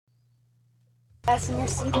Fasten your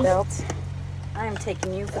seatbelt. I am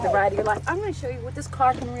taking you for the ride of your life. I'm going to show you what this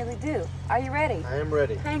car can really do. Are you ready? I am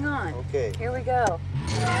ready. Hang on. Okay. Here we go.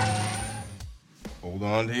 Hold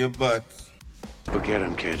on to your butts. Forget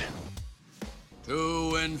him, kid.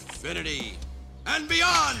 To infinity and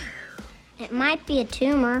beyond! It might be a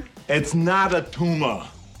tumor. It's not a tumor.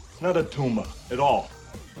 Not a tumor at all.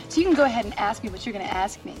 So you can go ahead and ask me what you're going to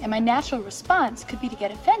ask me, and my natural response could be to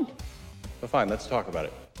get offended. Well, fine, let's talk about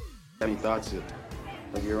it. Any thoughts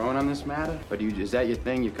of your own on this matter? Or is that your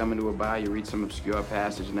thing? You come into a bar, you read some obscure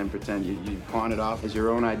passage, and then pretend you pawn it off as your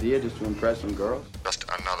own idea just to impress some girls? Just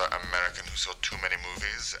another American who saw too many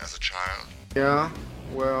movies as a child. Yeah,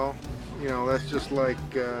 well, that's just like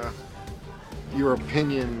your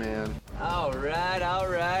opinion, man. All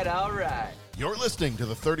right. You're listening to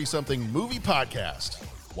the 30-something Movie Podcast.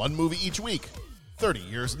 One movie each week, 30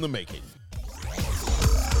 years in the making.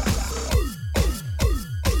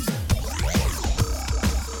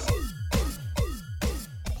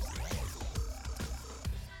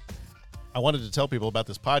 I wanted to tell people about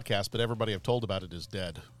this podcast, but everybody I've told about it is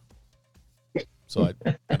dead. So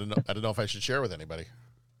I don't know if I should share with anybody.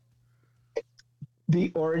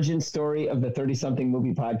 The origin story of the 30-something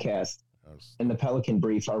Movie Podcast and the Pelican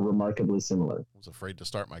brief are remarkably similar. I was afraid to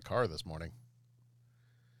start my car this morning.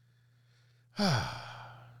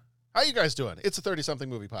 How you guys doing? It's a 30-something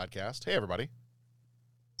Movie Podcast. Hey, everybody.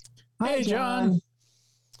 Hi, John.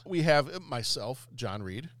 We have myself, John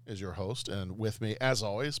Reed, as your host, and with me, as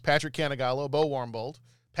always, Patrick Canigallo, Bo Warmbold.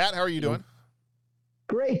 Pat, how are you doing?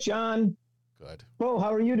 Great, John. Good. Bo,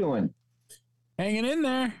 how are you doing? Hanging in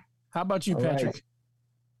there. How about you, Patrick? Right.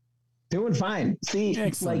 Doing fine. See,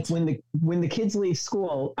 Excellent. Like when the kids leave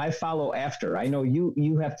school, I follow after. I know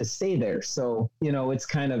you have to stay there, so it's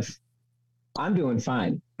kind of I'm doing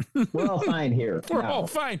fine. We're all fine here. We're all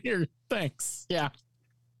fine here. Thanks. Yeah.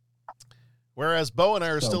 Whereas Bo and I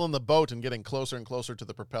are still in the boat and getting closer and closer to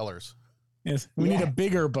the propellers. Yes, we need a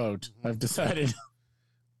bigger boat, I've decided.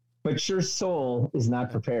 But your soul is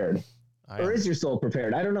not prepared. Or is your soul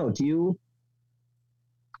prepared? I don't know. Do you?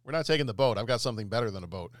 We're not taking the boat. I've got something better than a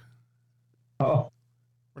boat. Oh.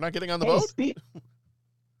 We're not getting on the boat?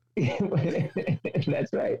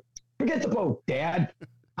 That's right. Forget the boat, Dad.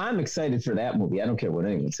 I'm excited for that movie. I don't care what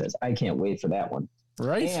anyone says. I can't wait for that one.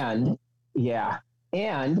 Right? And,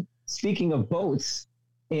 speaking of boats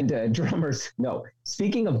and drummers,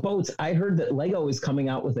 speaking of boats, I heard that Lego is coming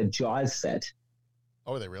out with a Jaws set.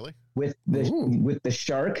 Oh, are they really? With the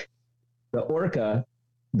shark, the orca,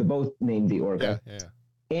 the boat named the orca,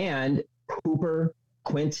 and Hooper,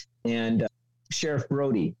 Quint, and Sheriff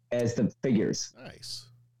Brody as the figures. Nice.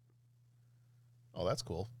 Oh, that's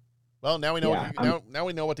cool. Well, now we know. Now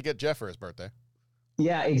we know what to get Jeff for his birthday.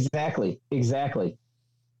 Yeah, exactly.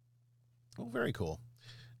 Oh, very cool.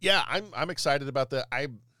 Yeah, I'm excited about the.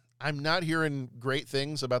 I'm not hearing great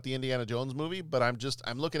things about the Indiana Jones movie, but I'm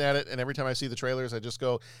looking at it, and every time I see the trailers, I just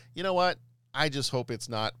go, you know what? I just hope it's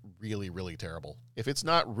not really, really terrible. If it's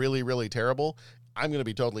not really, really terrible, I'm going to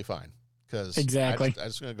be totally fine. Because exactly. I'm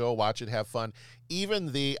just going to go watch it, have fun.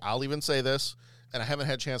 I'll even say this, and I haven't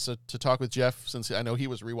had a chance to talk with Jeff since I know he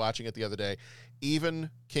was rewatching it the other day. Even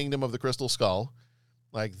Kingdom of the Crystal Skull,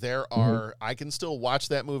 like I can still watch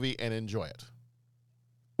that movie and enjoy it.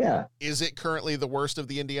 Yeah. Is it currently the worst of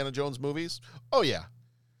the Indiana Jones movies? Oh, yeah.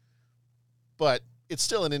 But it's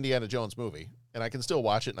still an Indiana Jones movie, and I can still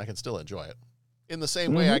watch it and I can still enjoy it. In the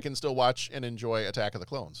same way I can still watch and enjoy Attack of the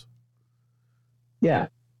Clones. Yeah.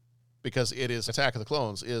 Because Attack of the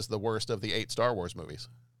Clones is the worst of the 8 Star Wars movies.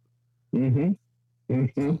 Yeah.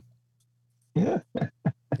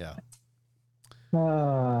 Yeah.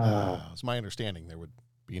 It's my understanding there would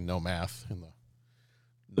be no math in the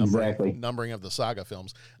numbering of the saga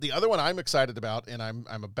films. The other one I'm excited about, and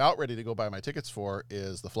I'm about ready to go buy my tickets for,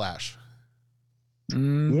 is The Flash.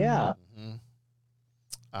 Yeah. Mm-hmm.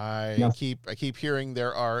 I keep hearing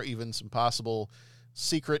there are even some possible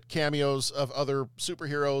secret cameos of other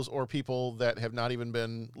superheroes or people that have not even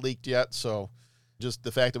been leaked yet. So just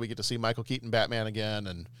the fact that we get to see Michael Keaton Batman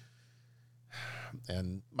again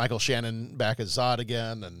and Michael Shannon back as Zod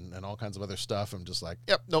again and all kinds of other stuff. I'm just like,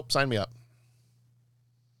 yep, nope, sign me up.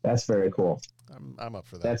 That's very cool. I'm up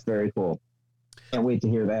for that. That's very cool. Can't wait to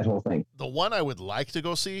hear that whole thing. The one I would like to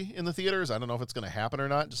go see in the theaters, I don't know if it's going to happen or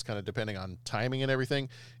not, just kind of depending on timing and everything,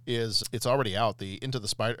 is it's already out. The not Into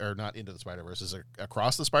the Spider-Verse, is it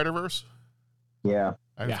Across the Spider-Verse? Yeah.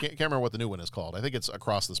 I can't remember what the new one is called. I think it's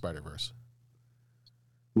Across the Spider-Verse.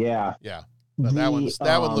 Yeah. Yeah. But that one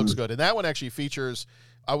looks good. And that one actually features,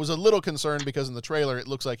 I was a little concerned because in the trailer it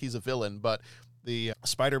looks like he's a villain, but the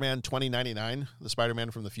Spider-Man 2099, the Spider-Man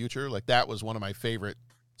from the future, like that was one of my favorite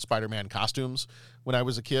Spider-Man costumes when I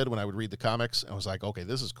was a kid, when I would read the comics. I was like, okay,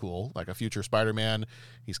 this is cool. Like a future Spider-Man.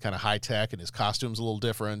 He's kind of high tech and his costume's a little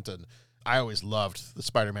different. And I always loved the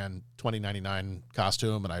Spider-Man 2099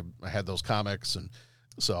 costume, and I had those comics. And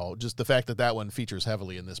so just the fact that that one features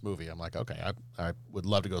heavily in this movie, I'm like, okay, I would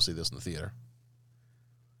love to go see this in the theater.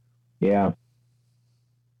 Yeah.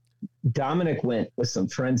 Dominic went with some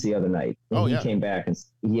friends the other night, and he came back and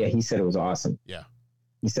he said it was awesome. Yeah.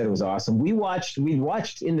 He said it was awesome. We watched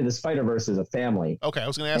Into the Spider-Verse as a family. Okay, I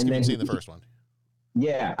was going to ask if you'd seen the first one.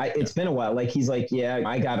 Yeah, it's been a while. Like, he's like, yeah,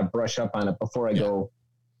 I got to brush up on it before I go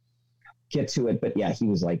get to it. But yeah, he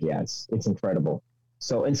was like, yeah, it's incredible.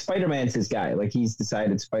 So, and Spider-Man's his guy. Like, he's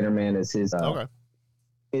decided Spider-Man is his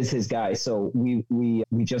guy. So we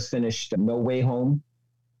just finished No Way Home,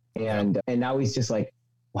 and now he's just like,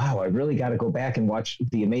 wow, I really got to go back and watch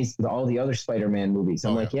all the other Spider-Man movies.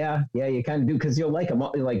 I'm like, yeah, you kind of do, because you'll like them.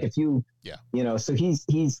 Like, if you, so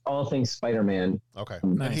he's all things Spider-Man. Okay.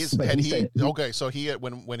 Nice. So he had,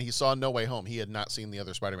 when he saw No Way Home, he had not seen the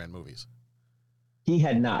other Spider-Man movies. He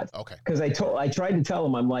had not. Okay. Because I tried to tell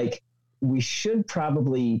him, I'm like, we should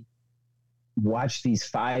probably watch these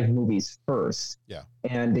 5 movies first. Yeah.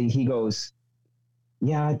 And he goes,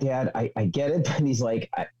 yeah, Dad, I get it. And he's like,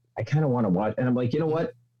 I kind of want to watch. And I'm like, you know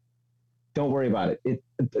what? Don't worry about it.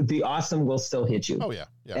 The awesome will still hit you. Oh, yeah.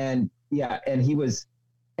 And he was,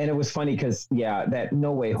 and it was funny because, that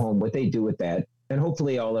No Way Home, what they do with that, and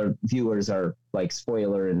hopefully all our viewers are like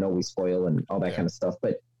spoiler and know we spoil and all that kind of stuff.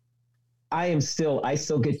 But I still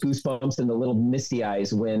get goosebumps and the little misty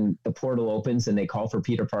eyes when the portal opens and they call for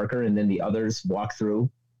Peter Parker and then the others walk through.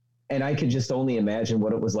 And I could just only imagine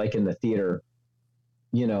what it was like in the theater,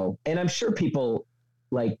 and I'm sure people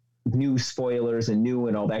like new spoilers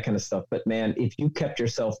and all that kind of stuff. But man, if you kept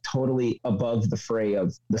yourself totally above the fray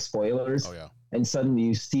of the spoilers and suddenly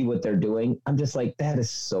you see what they're doing, I'm just like, that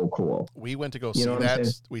is so cool. We went to go see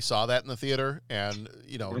that. We saw that in the theater, and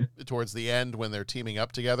towards the end when they're teaming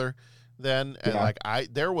up together, then and I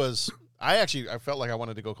felt like I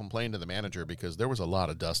wanted to go complain to the manager because there was a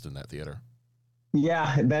lot of dust in that theater.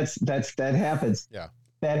 Yeah, that happens. Yeah,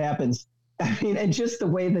 that happens. I mean, and just the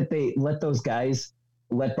way that they let those guys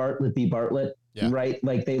let Bartlett be Bartlett, right?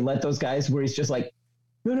 Like, they let those guys where he's just like,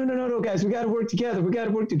 no, guys, we got to work together.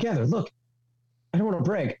 Look, I don't want to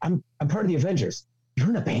brag. I'm part of the Avengers. You're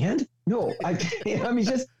in a band? No, I mean,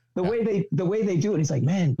 just the way they do it. He's like,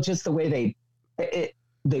 man, just the way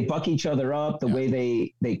they buck each other up, the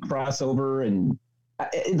way they cross over, and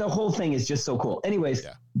the whole thing is just so cool. Anyways,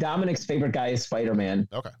 Dominic's favorite guy is Spider-Man.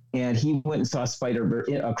 Okay. And he went and saw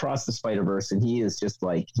Across the Spider-Verse, and he is just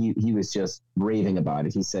like, he was just raving about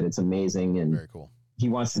it. He said it's amazing, and very cool. He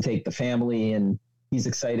wants to take the family, and he's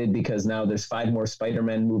excited because now there's 5 more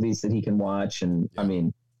Spider-Man movies that he can watch. And I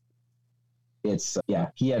mean, it's,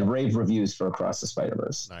 he had rave reviews for Across the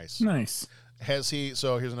Spider-Verse. Nice.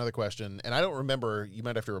 So here's another question, and I don't remember, you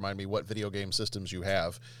might have to remind me what video game systems you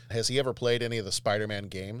have. Has he ever played any of the Spider-Man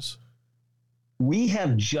games? We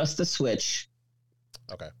have just a Switch.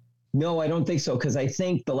 Okay. No, I don't think so, because I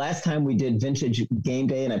think the last time we did Vintage Game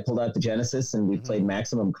Day and I pulled out the Genesis and we played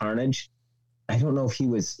Maximum Carnage, I don't know if he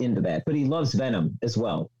was into that, but he loves Venom as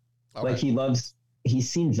well. Okay. Like, he's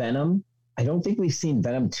seen Venom. I don't think we've seen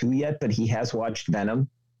Venom 2 yet, but he has watched Venom.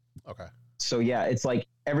 Okay. So yeah, it's like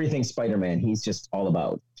everything Spider-Man he's just all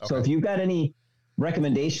about. Okay. So if you've got any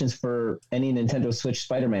recommendations for any Nintendo Switch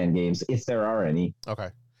Spider-Man games, if there are any. Okay.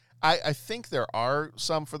 I think there are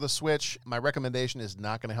some for the Switch. My recommendation is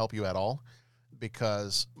not going to help you at all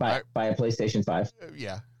because... Buy a PlayStation 5?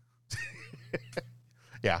 Yeah.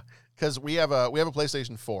 Yeah. Because we have a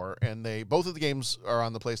PlayStation 4, and both of the games are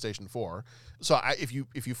on the PlayStation 4. So if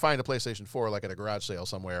you find a PlayStation 4 like at a garage sale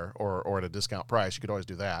somewhere or at a discount price, you could always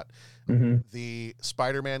do that. Mm-hmm. The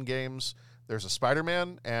Spider-Man games, there's a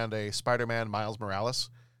Spider-Man and a Spider-Man Miles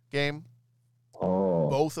Morales game. Oh.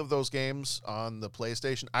 Both of those games on the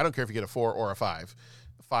PlayStation. I don't care if you get a 4 or a 5.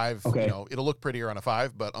 5, okay. It'll look prettier on a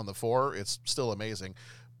 5, but on the 4, it's still amazing.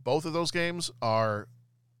 Both of those games are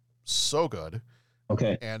so good.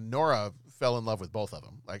 Okay. And Nora fell in love with both of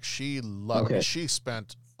them. Like, she loved it. She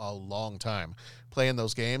spent a long time playing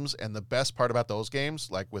those games. And the best part about those games,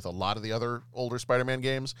 like with a lot of the other older Spider-Man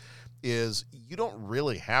games, is you don't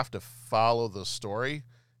really have to follow the story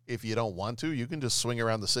if you don't want to. You can just swing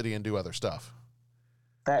around the city and do other stuff.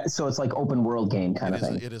 So it's like open world game kind of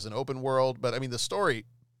thing. It is an open world, but I mean, the story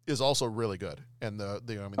is also really good. And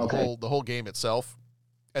the whole game itself.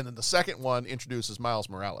 And then the second one introduces Miles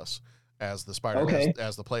Morales as the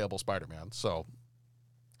as the playable Spider-Man. So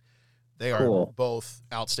they are both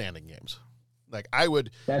outstanding games. Like, I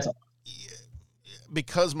would,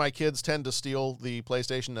 because my kids tend to steal the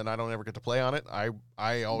PlayStation and I don't ever get to play on it,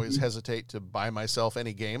 I always hesitate to buy myself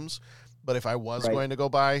any games. But if I was going to go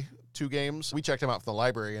buy 2 games, we checked them out from the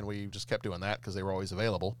library and we just kept doing that because they were always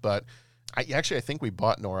available. But I think we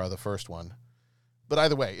bought Nora the first one. But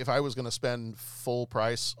either way, if I was going to spend full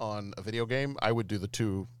price on a video game, I would do the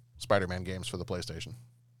 2 Spider-Man games for the PlayStation.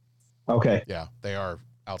 Okay. Yeah, they are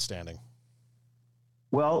outstanding.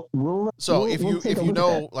 Well, if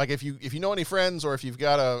you know any friends, or if you've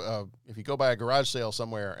got if you go by a garage sale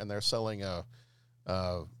somewhere and they're selling a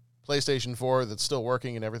PlayStation 4 that's still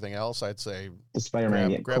working and everything else, I'd say the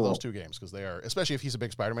Spider-Man grab those 2 games because they are, especially if he's a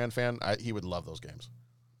big Spider-Man fan, he would love those games.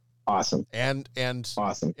 Awesome. And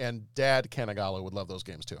awesome. And Dad Kanagala would love those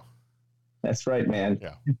games too. That's right, man.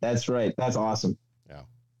 Yeah. That's right. That's awesome. Yeah.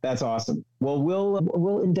 That's awesome. Well,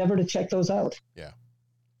 we'll endeavor to check those out. Yeah.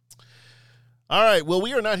 All right. Well,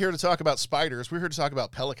 we are not here to talk about spiders. We're here to talk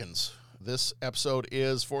about pelicans. This episode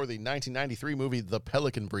is for the 1993 movie The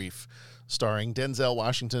Pelican Brief, starring Denzel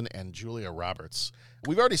Washington and Julia Roberts.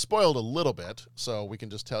 We've already spoiled a little bit, so we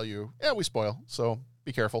can just tell you, we spoil, so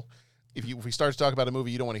be careful. If we start to talk about a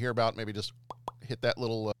movie you don't want to hear about, maybe just hit that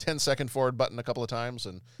little 10-second forward button a couple of times,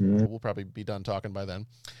 and we'll probably be done talking by then.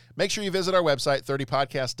 Make sure you visit our website,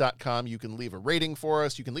 30podcast.com. You can leave a rating for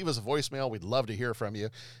us. You can leave us a voicemail. We'd love to hear from you.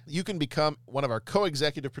 You can become one of our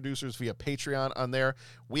co-executive producers via Patreon on there.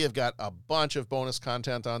 We have got a bunch of bonus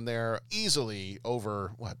content on there, easily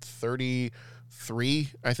over, 33,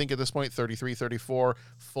 I think at this point, 33, 34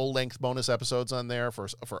 full-length bonus episodes on there for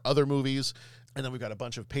other movies. And then we've got a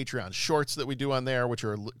bunch of Patreon shorts that we do on there, which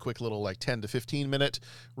are quick little 10 to 15 minute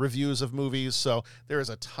reviews of movies. So there is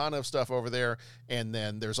a ton of stuff over there. And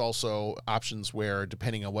then there's also options where,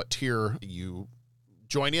 depending on what tier you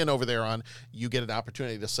join in over there on, you get an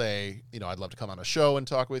opportunity to say, I'd love to come on a show and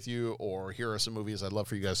talk with you, or here are some movies I'd love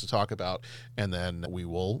for you guys to talk about. And then we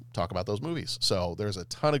will talk about those movies. So there's a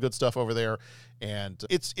ton of good stuff over there. And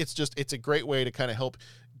it's a great way to kind of help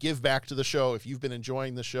give back to the show. If you've been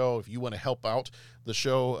enjoying the show, if you want to help out the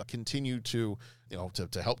show, continue to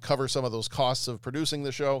help cover some of those costs of producing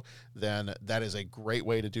the show, then that is a great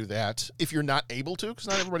way to do that. If you're not able to, because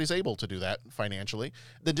not everybody's able to do that financially,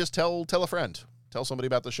 then just tell a friend. Tell somebody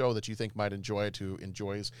about the show that you think might enjoy it, who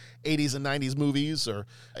enjoys 80s and 90s movies or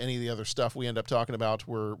any of the other stuff we end up talking about.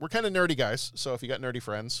 We're kind of nerdy guys, so if you got nerdy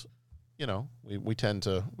friends, we tend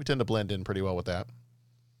to blend in pretty well with that.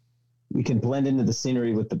 We can blend into the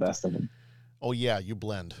scenery with the best of them. Oh, yeah, you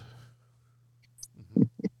blend.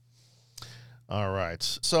 All right.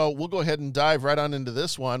 So we'll go ahead and dive right on into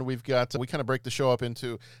this one. We kind of break the show up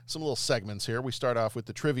into some little segments here. We start off with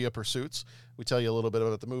the trivia pursuits. We tell you a little bit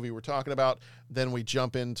about the movie we're talking about. Then we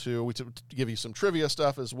jump into, to give you some trivia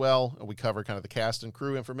stuff as well. We cover kind of the cast and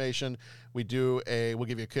crew information. We'll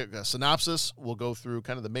give you a synopsis. We'll go through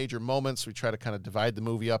kind of the major moments. We try to kind of divide the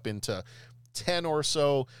movie up into 10 or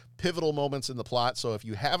so pivotal moments in the plot. So if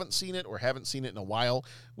you haven't seen it or haven't seen it in a while,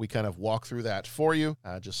 we kind of walk through that for you,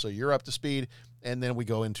 just so you're up to speed. And then we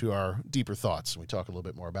go into our deeper thoughts. We talk a little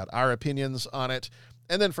bit more about our opinions on it.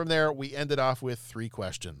 And then from there, we ended off with 3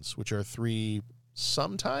 questions, which are 3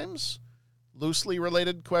 sometimes loosely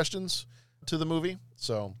related questions to the movie.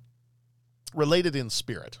 So related in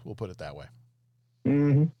spirit, we'll put it that way.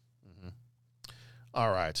 Mm-hmm.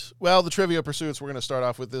 All right. Well, the trivia pursuits we're going to start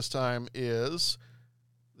off with this time is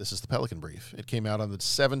The Pelican Brief. It came out on the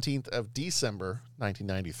 17th of December,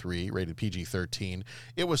 1993, rated PG-13.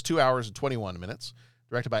 It was 2 hours and 21 minutes,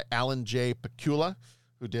 directed by Alan J. Pakula,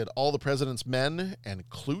 who did All the President's Men and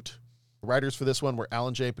Clute. Writers for this one were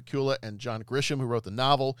Alan J. Pakula and John Grisham, who wrote the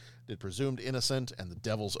novel, did Presumed Innocent and The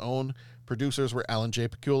Devil's Own. Producers were Alan J.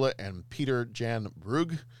 Pakula and Peter Jan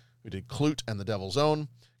Brugge, who did Clute and The Devil's Own.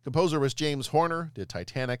 Composer was James Horner, did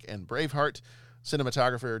Titanic and Braveheart.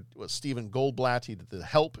 Cinematographer was Stephen Goldblatt. He did The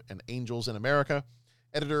Help and Angels in America.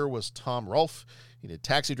 Editor was Tom Rolfe. He did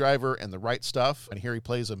Taxi Driver and The Right Stuff. And here he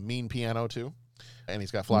plays a mean piano, too. And he's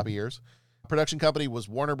got floppy ears. Production company was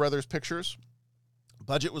Warner Brothers Pictures.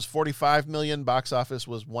 Budget was $45 million. Box office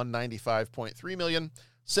was $195.3 million.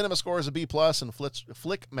 Cinema score is a B+, and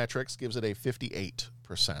Flick Metrics gives it a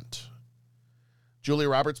 58%. Julia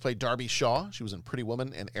Roberts played Darby Shaw. She was in Pretty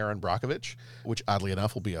Woman and Erin Brockovich, which oddly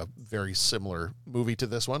enough will be a very similar movie to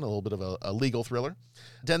this one, a little bit of a legal thriller.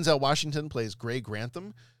 Denzel Washington plays Gray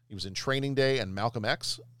Grantham. He was in Training Day and Malcolm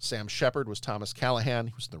X. Sam Shepard was Thomas Callahan.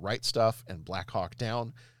 He was in The Right Stuff and Black Hawk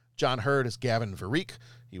Down. John Hurd is Gavin Verreek.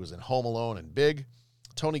 He was in Home Alone and Big.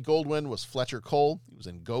 Tony Goldwyn was Fletcher Cole. He was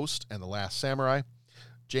in Ghost and The Last Samurai.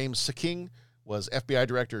 James Sikking was FBI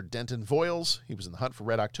Director Denton Voiles. He was in The Hunt for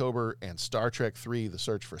Red October and Star Trek III, The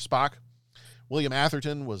Search for Spock. William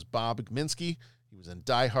Atherton was Bob Gminski. He was in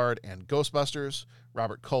Die Hard and Ghostbusters.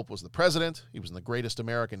 Robert Culp was the president. He was in The Greatest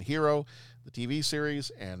American Hero, the TV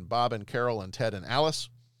series, and Bob and Carol and Ted and Alice.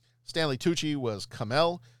 Stanley Tucci was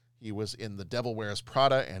Kamel. He was in The Devil Wears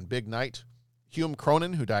Prada and Big Night. Hume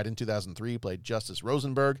Cronin, who died in 2003, played Justice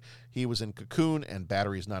Rosenberg. He was in Cocoon and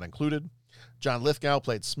Batteries Not Included. John Lithgow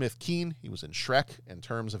played Smith Keen. He was in Shrek and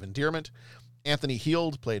Terms of Endearment. Anthony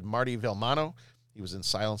Heald played Marty Velmano. He was in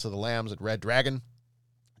Silence of the Lambs and Red Dragon.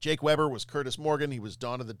 Jake Weber was Curtis Morgan. He was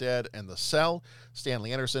Dawn of the Dead and The Cell.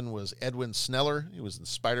 Stanley Anderson was Edwin Sneller. He was in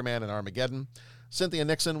Spider-Man and Armageddon. Cynthia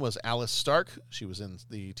Nixon was Alice Stark. She was in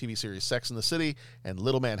the TV series Sex and the City and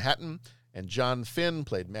Little Manhattan. And John Finn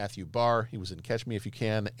played Matthew Barr. He was in Catch Me If You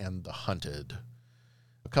Can and The Hunted.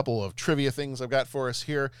 A couple of trivia things I've got for us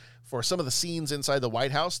here. For some of the scenes inside the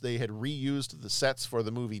White House, they had reused the sets for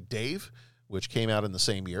the movie Dave, which came out in the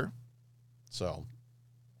same year. So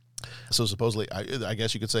supposedly, I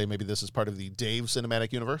guess you could say maybe this is part of the Dave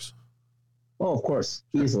cinematic universe. Oh, of course.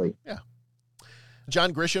 Easily. Yeah.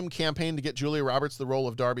 John Grisham campaigned to get Julia Roberts the role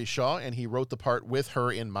of Darby Shaw, and he wrote the part with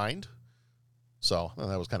her in mind. So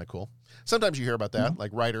that was kind of cool. Sometimes you hear about that,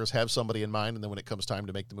 like writers have somebody in mind, and then when it comes time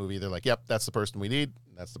to make the movie, they're like, yep, that's the person we need,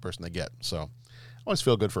 and that's the person they get. So I always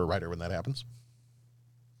feel good for a writer when that happens.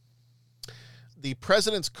 The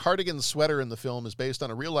president's cardigan sweater in the film is based on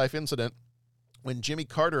a real-life incident when Jimmy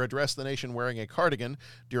Carter addressed the nation wearing a cardigan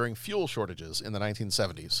during fuel shortages in the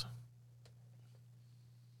 1970s.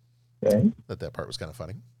 Okay. That part was kind of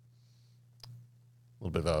funny. A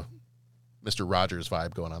little bit of a Mr. Rogers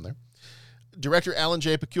vibe going on there. Director Alan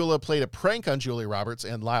J. Pakula played a prank on Julia Roberts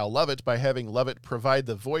and Lyle Lovett by having Lovett provide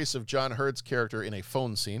the voice of John Hurd's character in a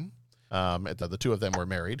phone scene. The two of them were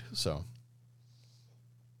married, so.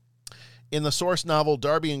 In the source novel,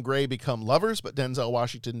 Darby and Gray become lovers, but Denzel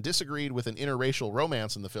Washington disagreed with an interracial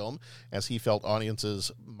romance in the film, as he felt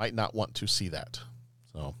audiences might not want to see that.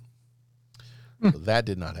 So that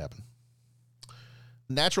did not happen.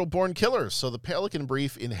 Natural Born Killers. So the Pelican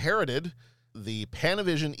Brief inherited the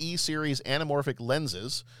Panavision E-Series anamorphic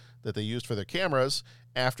lenses that they used for their cameras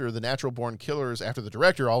after the Natural Born Killers, after the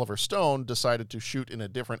director, Oliver Stone, decided to shoot in a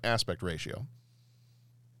different aspect ratio.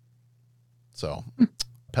 So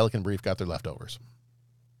Pelican Brief got their leftovers.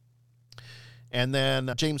 And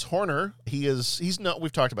then James Horner,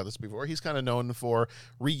 we've talked about this before, he's kind of known for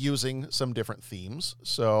reusing some different themes.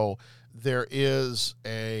 So there is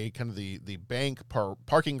a kind of the bank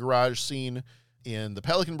parking garage scene in the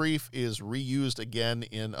Pelican Brief is reused again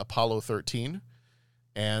in Apollo 13.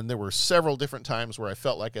 And there were several different times where I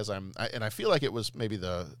felt like I feel like it was maybe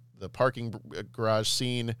the parking garage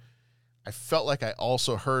scene. I felt like I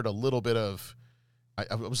also heard a little bit of,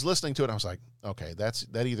 I was listening to it and I was like, okay,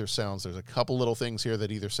 that either sounds, there's a couple little things here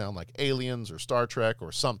that either sound like Aliens or Star Trek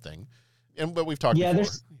or something. But we've talked before.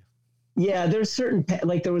 There's certain,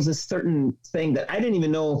 like there was a certain thing that I didn't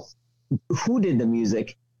even know who did the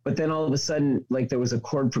music, but then all of a sudden, like there was a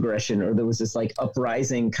chord progression or there was this like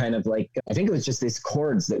uprising kind of like, I think it was just these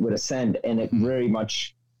chords that would ascend, and it very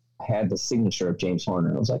much had the signature of James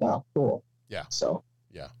Horner. I was like, oh, cool. Yeah. So.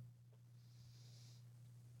 Yeah.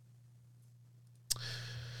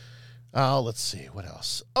 Let's see, what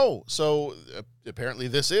else? Oh, so apparently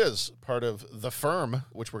this is part of The Firm,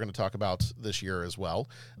 which we're going to talk about this year as well.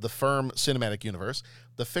 The Firm Cinematic Universe.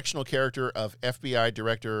 The fictional character of FBI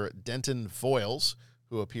Director Denton Voiles,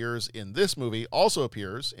 who appears in this movie, also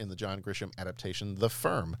appears in the John Grisham adaptation, The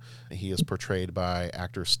Firm. He is portrayed by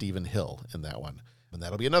actor Stephen Hill in that one. And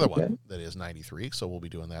that'll be another one that is 93, so we'll be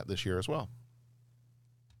doing that this year as well.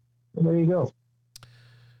 Well, there you go.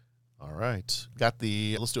 All right.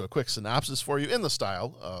 Let's do a quick synopsis for you in the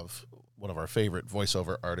style of one of our favorite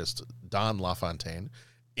voiceover artists, Don LaFontaine.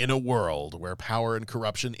 In a world where power and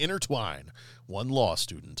corruption intertwine, one law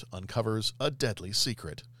student uncovers a deadly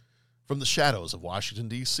secret. From the shadows of Washington,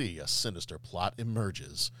 D.C., a sinister plot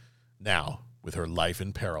emerges. Now, with her life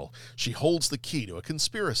in peril, she holds the key to a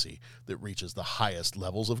conspiracy that reaches the highest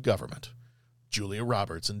levels of government. Julia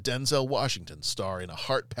Roberts and Denzel Washington star in a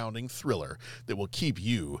heart-pounding thriller that will keep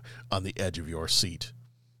you on the edge of your seat.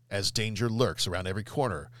 As danger lurks around every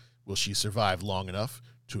corner, will she survive long enough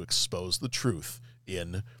to expose the truth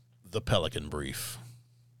in The Pelican Brief?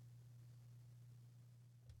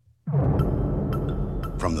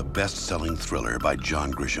 From the best-selling thriller by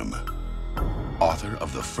John Grisham, author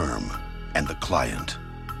of The Firm and The Client.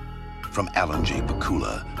 From Alan J.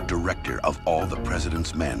 Pakula, director of All the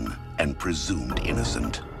President's Men and Presumed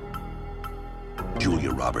Innocent.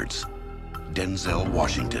 Julia Roberts, Denzel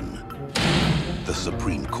Washington, The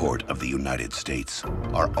Supreme Court of the United States,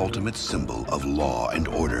 our ultimate symbol of law and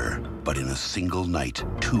order. But in a single night,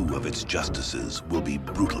 2 of its justices will be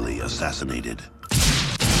brutally assassinated.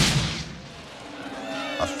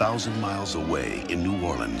 1,000 miles away in New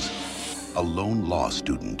Orleans, a lone law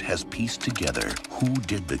student has pieced together who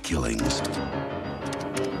did the killings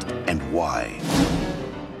and why,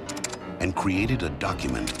 and created a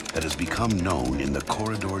document that has become known in the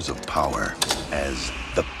corridors of power as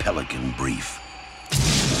the Pelican Brief.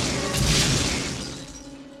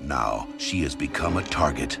 Now, she has become a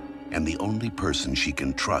target, and the only person she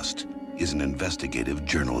can trust is an investigative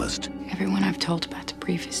journalist. Everyone I've told about the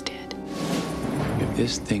brief is dead. If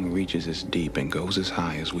this thing reaches as deep and goes as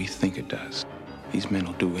high as we think it does, these men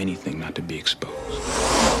will do anything not to be exposed.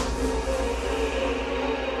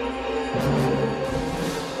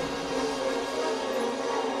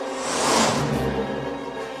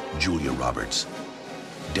 Julia Roberts,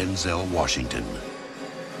 Denzel Washington,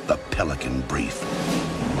 the Pelican Brief.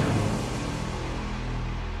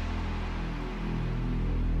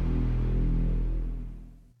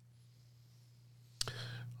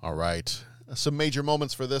 All right. Some major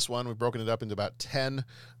moments for this one. We've broken it up into about 10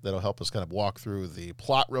 that'll help us kind of walk through the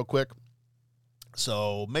plot real quick.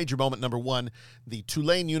 So, major moment number 1, the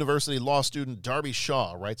Tulane University law student Darby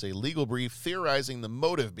Shaw writes a legal brief theorizing the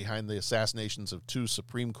motive behind the assassinations of 2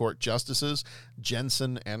 Supreme Court justices,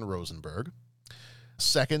 Jensen and Rosenberg.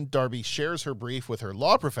 Second, Darby shares her brief with her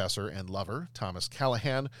law professor and lover, Thomas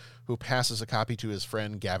Callahan, who passes a copy to his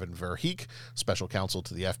friend Gavin Verheek, special counsel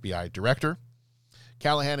to the FBI director.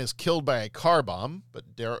 Callahan is killed by a car bomb,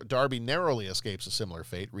 but Darby narrowly escapes a similar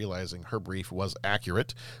fate, realizing her brief was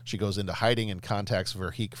accurate. She goes into hiding and contacts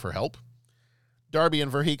Verheek for help. Darby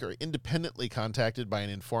and Verheek are independently contacted by an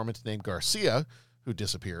informant named Garcia, who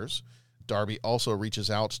disappears. Darby also reaches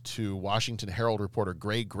out to Washington Herald reporter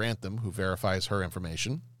Gray Grantham, who verifies her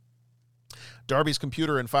information. Darby's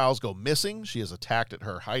computer and files go missing. She is attacked at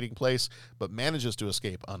her hiding place, but manages to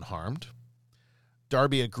escape unharmed.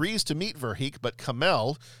 Darby agrees to meet Verheek, but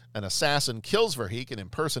Kamel, an assassin, kills Verheek and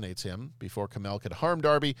impersonates him. Before Kamel could harm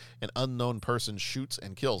Darby, an unknown person shoots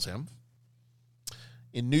and kills him.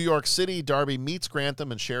 In New York City, Darby meets Grantham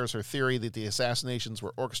and shares her theory that the assassinations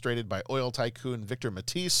were orchestrated by oil tycoon Victor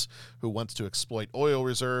Matisse, who wants to exploit oil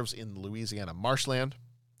reserves in the Louisiana marshland.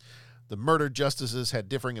 The murdered justices had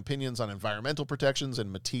differing opinions on environmental protections, and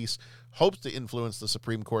Matisse hopes to influence the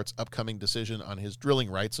Supreme Court's upcoming decision on his drilling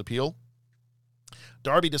rights appeal.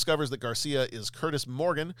 Darby discovers that Garcia is Curtis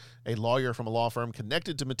Morgan, a lawyer from a law firm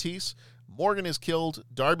connected to Matisse. Morgan is killed.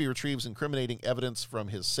 Darby retrieves incriminating evidence from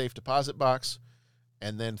his safe deposit box.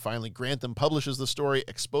 And then finally, Grantham publishes the story,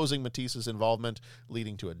 exposing Matisse's involvement,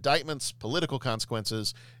 leading to indictments, political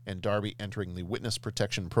consequences, and Darby entering the witness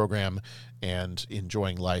protection program and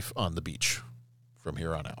enjoying life on the beach from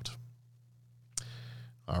here on out.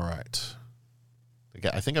 All right.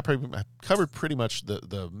 I think I covered pretty much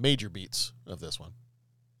the major beats of this one.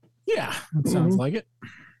 Yeah, that sounds like it.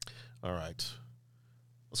 All right.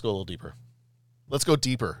 Let's go a little deeper. Let's go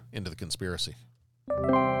deeper into the conspiracy.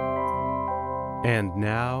 And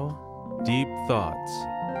now, Deep Thoughts.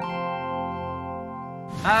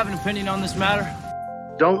 I have an opinion on this matter.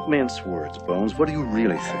 Don't mince words, Bones. What do you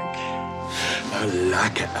really think? I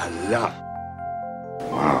like it a lot.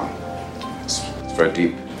 Wow. It's very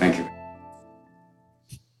deep. Thank you.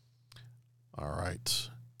 All right.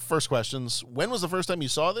 First questions. When was the first time you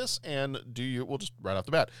saw this? And we'll just right off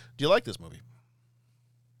the bat, do you like this movie?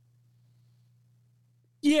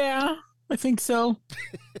 Yeah, I think so.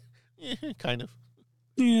 Yeah, kind of.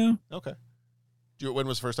 Yeah. Okay. When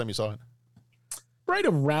was the first time you saw it? Right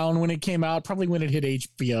around when it came out, probably when it hit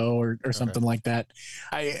HBO or something like that.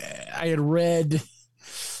 I had read,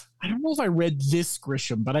 I don't know if I read this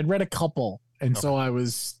Grisham, but I'd read a couple. And so I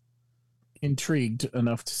was intrigued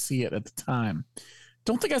enough to see it at the time.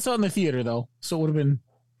 Don't think I saw it in the theater though. So it would have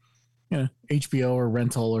been, HBO or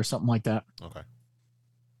rental or something like that. Okay.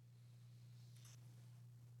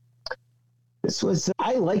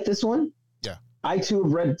 I like this one. Yeah. I too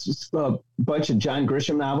have read just a bunch of John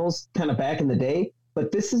Grisham novels kind of back in the day,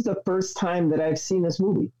 but this is the first time that I've seen this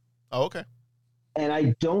movie. Oh, okay. And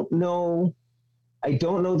I don't know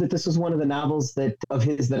that this was one of the novels of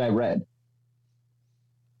his that I read.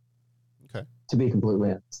 Okay. To be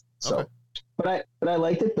completely honest. So, okay. But I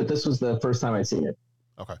liked it, but this was the first time I'd seen it.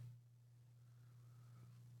 Okay.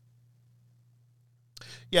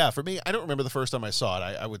 Yeah, for me, I don't remember the first time I saw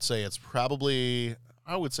it. I would say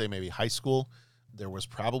maybe high school. There was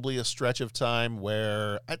probably a stretch of time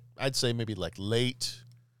where I'd say maybe like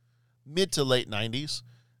mid to late 90s.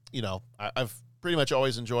 I've pretty much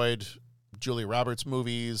always enjoyed Julia Roberts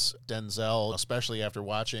movies, Denzel, especially after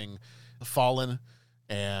watching Fallen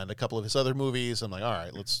and a couple of his other movies. I'm like, all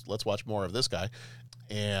right, let's watch more of this guy.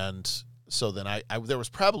 And so then I there was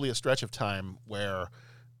probably a stretch of time where,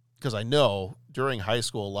 because I know during high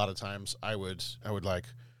school, a lot of times I'd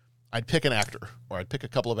pick an actor, or I'd pick a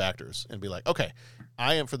couple of actors and be like, okay,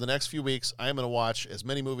 for the next few weeks, I am going to watch as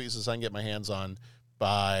many movies as I can get my hands on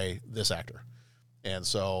by this actor. And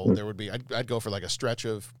so there would be, I'd go for like a stretch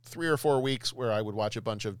of 3 or 4 weeks where I would watch a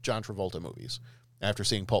bunch of John Travolta movies after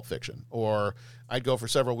seeing Pulp Fiction. Or I'd go for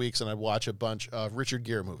several weeks and I'd watch a bunch of Richard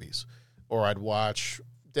Gere movies. Or I'd watch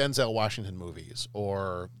Denzel Washington movies,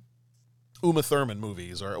 or Uma Thurman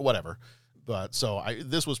movies, or whatever. But so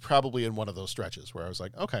this was probably in one of those stretches where I was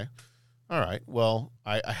like, okay, all right, well,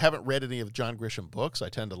 I haven't read any of John Grisham books. I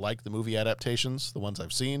tend to like the movie adaptations, the ones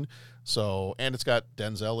I've seen. So, and it's got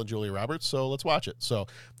Denzel and Julia Roberts, so let's watch it. So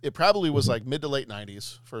it probably was like mid to late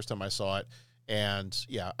 90s, first time I saw it. And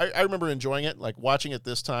yeah, I remember enjoying it, like watching it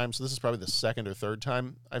this time. So this is probably the second or third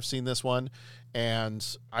time I've seen this one. And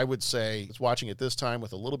I would say it's watching it this time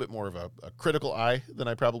with a little bit more of a critical eye than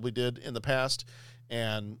I probably did in the past.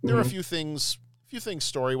 And there are a few things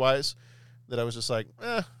story-wise that I was just like,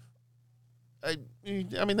 I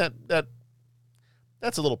mean,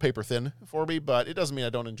 that's a little paper thin for me, but it doesn't mean I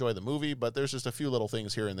don't enjoy the movie. But there's just a few little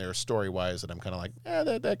things here and there story-wise that I'm kind of like,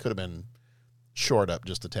 that could have been shored up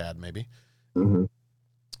just a tad, maybe. Mm-hmm.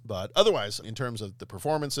 But otherwise, in terms of the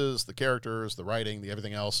performances, the characters, the writing, the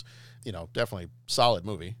everything else, definitely solid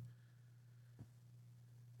movie.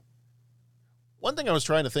 One thing I was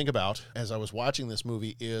trying to think about as I was watching this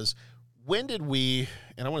movie is, when did we,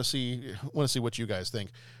 and I want to see what you guys think,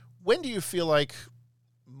 when do you feel like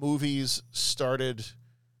movies started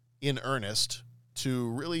in earnest to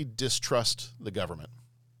really distrust the government?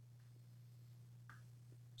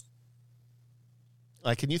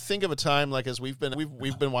 Like, can you think of a time, like, as we've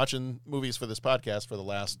been watching movies for this podcast for the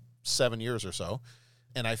last 7 years or so,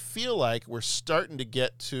 and I feel like we're starting to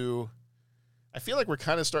get to,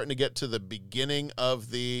 the beginning of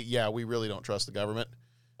the, we really don't trust the government,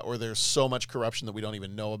 or there's so much corruption that we don't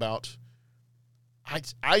even know about.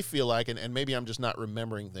 I feel like, and maybe I'm just not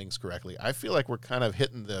remembering things correctly, I feel like we're kind of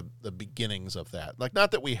hitting the beginnings of that. Like, not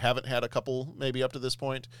that we haven't had a couple maybe up to this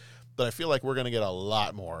point, but I feel like we're going to get a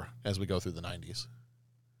lot more as we go through the 90s.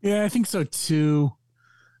 Yeah, I think so too.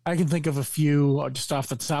 I can think of a few just off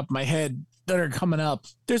the top of my head that are coming up.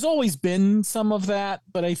 There's always been some of that,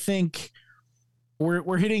 but I think we're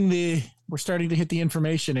starting to hit the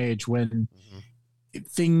information age when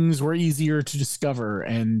things were easier to discover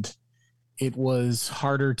and it was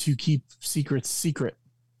harder to keep secrets secret.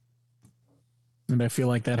 And I feel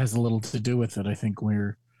like that has a little to do with it. I think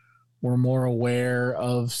we're more aware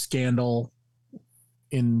of scandal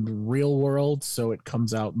in the real world, so it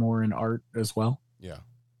comes out more in art as well. Yeah.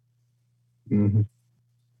 Mm-hmm.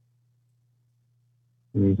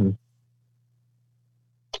 Mm-hmm.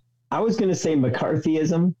 I was going to say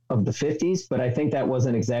McCarthyism of the 50s, but I think that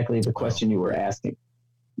wasn't exactly the question you were asking.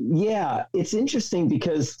 Yeah, it's interesting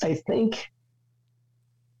because I think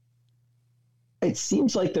it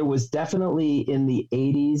seems like there was definitely in the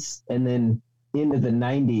 80s and then into the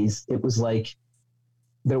 90s, it was like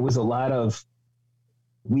there was a lot of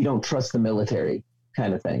we don't trust the military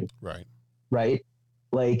kind of thing. Right. Right?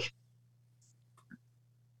 Like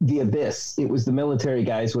The Abyss, it was the military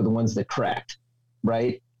guys were the ones that cracked,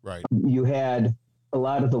 right? Right. You had a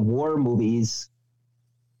lot of the war movies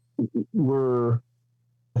were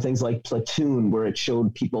things like Platoon, where it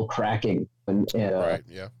showed people cracking, and right,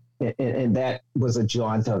 yeah, and that was a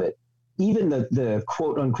jaunt of it. Even the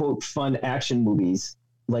quote unquote fun action movies,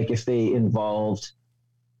 like if they involved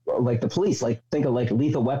like the police, like think of like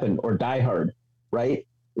Lethal Weapon or Die Hard, right?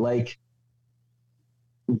 Like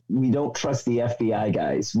we don't trust the FBI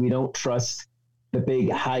guys. We don't trust the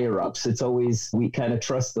big higher ups. It's always, we kind of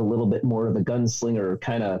trust a little bit more of the gunslinger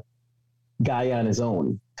kind of guy on his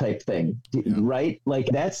own type thing, right? Like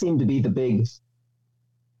that seemed to be the big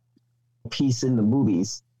piece in the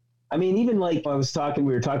movies. I mean, even like we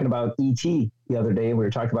were talking about E.T. the other day, and we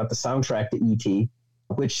were talking about the soundtrack to E.T.,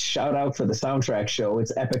 which shout out for the soundtrack show.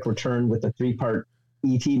 It's Epic Return with the 3-part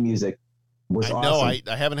E.T. music was awesome.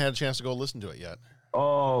 I haven't had a chance to go listen to it yet.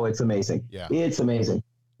 Oh, it's amazing. Yeah. It's amazing.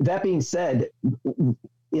 That being said,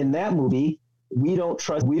 in that movie, we don't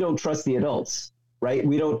trust the adults, right?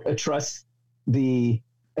 We don't trust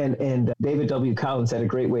and David W. Collins had a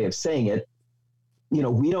great way of saying it.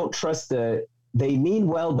 We don't trust they mean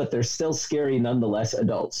well, but they're still scary nonetheless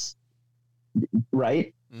adults,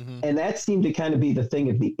 right? Mm-hmm. And that seemed to kind of be the thing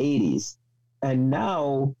of the 80s. And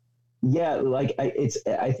now, yeah, like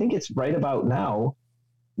I think it's right about now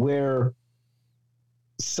where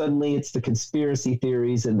suddenly it's the conspiracy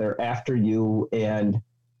theories and they're after you. And,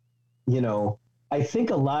 you know, I think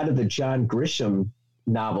a lot of the John Grisham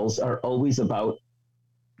novels are always about,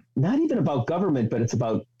 not even about government, but it's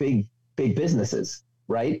about big businesses,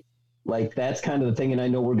 right? Like that's kind of the thing. And I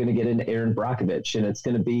know we're going to get into Aaron Brockovich, and it's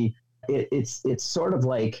going to be, it's sort of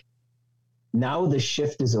like now the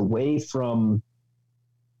shift is away from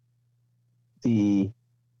the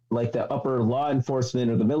upper law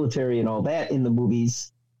enforcement or the military and all that in the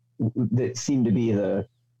movies that seem to be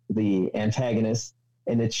the antagonist.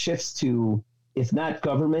 And it shifts to, if not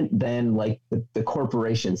government, then like the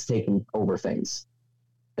corporations taking over things.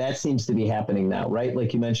 That seems to be happening now, right?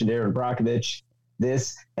 Like you mentioned, Aaron Brockovich,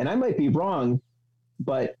 this, and I might be wrong,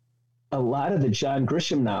 but a lot of the John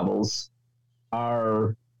Grisham novels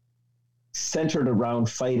are centered around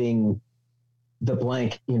fighting the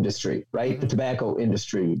blank industry, right? The tobacco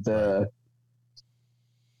industry, now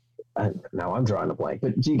I'm drawing a blank,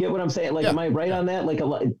 but do you get what I'm saying? Like, am I right on that? Like a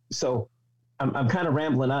lot. So I'm kind of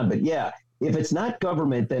rambling on, but yeah, if it's not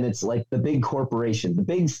government, then it's like the big corporation, the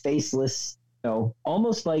big faceless, you know,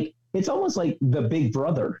 almost like the Big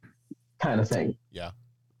Brother kind of thing. Yeah.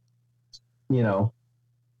 You know,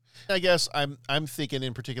 I guess I'm thinking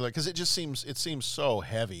in particular, because it seems so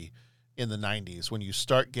heavy in the 90s when you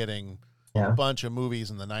start getting a bunch of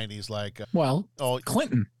movies in the 90s like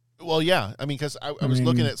Clinton. Well, yeah, I mean, because I was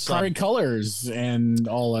looking at some Pride Colors and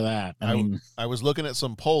all of that. I was looking at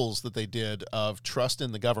some polls that they did of trust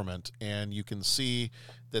in the government, and you can see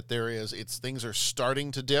that things are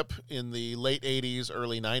starting to dip in the late 80s,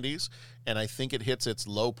 early 90s, and I think it hits its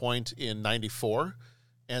low point in 94,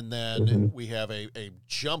 and then we have a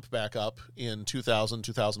jump back up in 2000,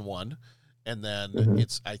 2001, and then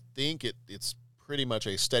I think it's pretty much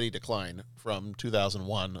a steady decline from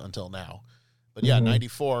 2001 until now. But yeah,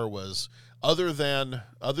 94 was, other than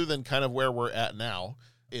kind of where we're at now,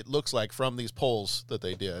 it looks like from these polls that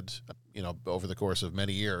they did, you know, over the course of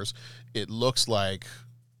many years, it looks like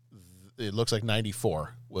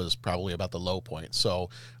 94 was probably about the low point. So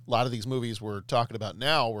a lot of these movies we're talking about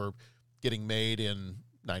now were getting made in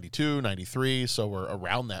 92, 93, so we're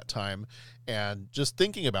around that time. And just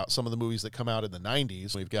thinking about some of the movies that come out in the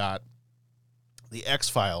 90s, we've got The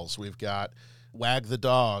X-Files, we've got Wag the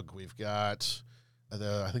Dog, we've got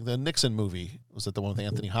I think the Nixon movie, was it the one with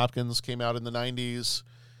Anthony Hopkins, came out in the 90s.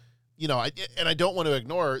 You know, I don't want to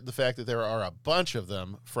ignore the fact that there are a bunch of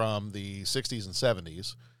them from the 60s and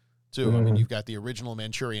 70s too. I mean, you've got the original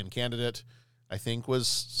Manchurian Candidate, I think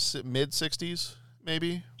was mid 60s,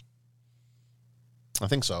 maybe. I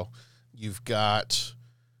think so. You've got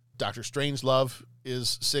Dr. Strangelove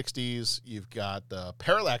is 60s. You've got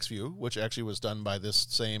Parallax View, which actually was done by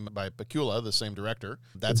Bakula, the same director.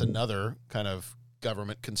 That's another kind of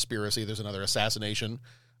government conspiracy. There's another assassination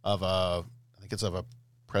of a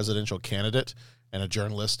presidential candidate and a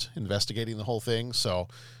journalist investigating the whole thing. So,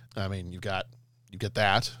 I mean, you get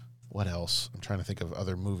that. What else? I'm trying to think of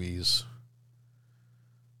other movies.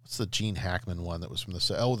 What's the Gene Hackman one that was from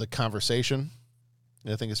The Conversation?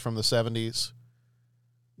 I think it's from the 70s.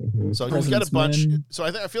 So you've got a bunch. So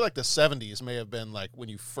I feel like the 70s may have been like when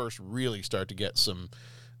you first really start to get some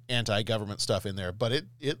anti-government stuff in there, but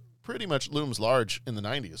it pretty much looms large in the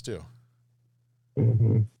 90s too.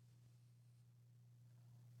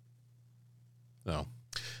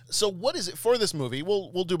 So what is it for this movie?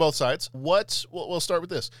 We'll do both sides. We'll start with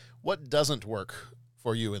this. What doesn't work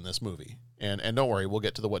for you in this movie? And don't worry, we'll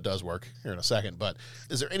get to the what does work here in a second. But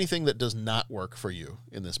is there anything that does not work for you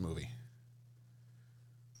in this movie?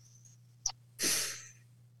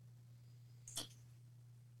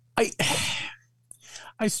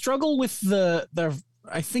 I struggle with the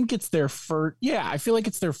I think it's their first. Yeah, I feel like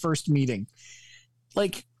it's their first meeting.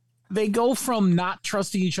 Like they go from not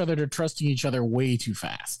trusting each other to trusting each other way too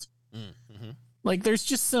fast. Like there's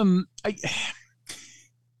just some.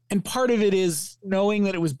 And part of it is knowing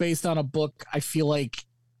that it was based on a book. I feel like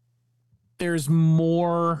there's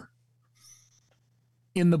more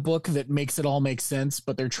in the book that makes it all make sense,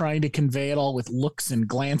 but they're trying to convey it all with looks and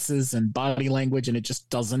glances and body language, and it just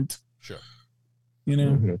doesn't. Sure. You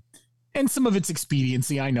know? And some of it's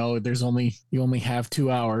expediency. I know you only have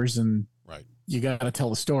 2 hours and you got to tell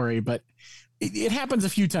the story, but it happens a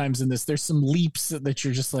few times in this. There's some leaps that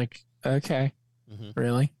you're just like, okay,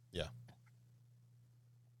 really? Yeah.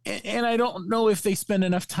 And I don't know if they spend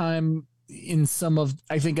enough time in some of,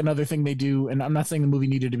 I think another thing they do, and I'm not saying the movie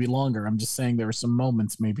needed to be longer. I'm just saying there were some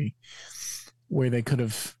moments maybe where they could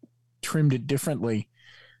have trimmed it differently.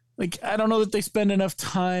 Like, I don't know that they spend enough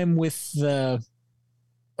time with the,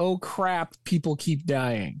 oh crap, people keep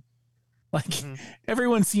dying. Like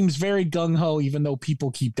everyone seems very gung-ho, even though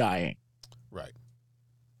people keep dying. Right.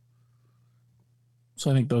 So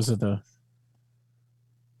I think those are the.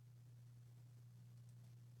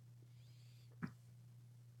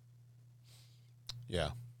 Yeah.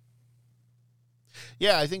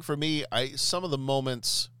 Yeah, I think for me, some of the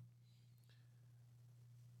moments,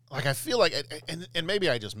 like I feel like, and maybe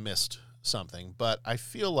I just missed something, but I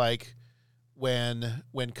feel like when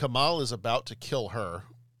Kamal is about to kill her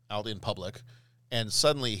out in public, and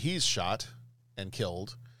suddenly he's shot and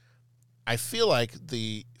killed, I feel like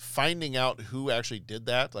the finding out who actually did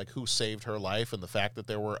that, like who saved her life, and the fact that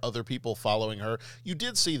there were other people following her, you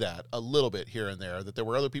did see that a little bit here and there, that there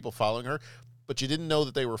were other people following her, but you didn't know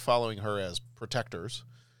that they were following her as protectors.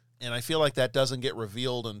 And I feel like that doesn't get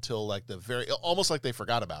revealed until like almost like they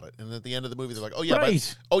forgot about it. And at the end of the movie, they're like, oh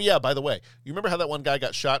yeah, by the way, you remember how that one guy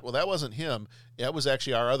got shot? Well, that wasn't him. That was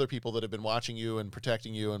actually our other people that have been watching you and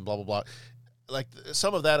protecting you and blah, blah, blah. Like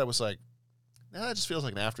some of that, I was like, that just feels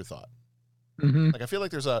like an afterthought. Mm-hmm. Like I feel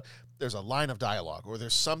like there's a line of dialogue, or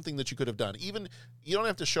there's something that you could have done. Even you don't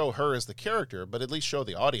have to show her as the character, but at least show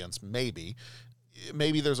the audience maybe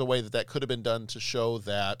there's a way that could have been done to show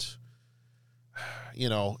that,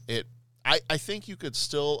 I think you could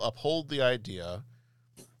still uphold the idea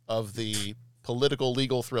of the political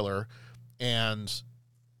legal thriller and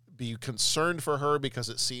be concerned for her, because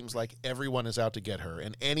it seems like everyone is out to get her,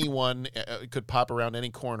 and anyone could pop around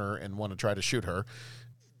any corner and want to try to shoot her.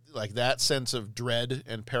 Like that sense of dread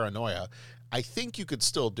and paranoia, I think you could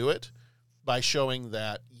still do it by showing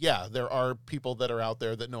that, yeah, there are people that are out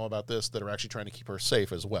there that know about this that are actually trying to keep her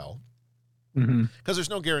safe as well. Because there's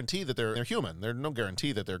no guarantee that they're human. There's no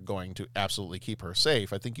guarantee that they're going to absolutely keep her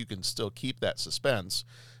safe. I think you can still keep that suspense,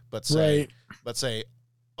 but say,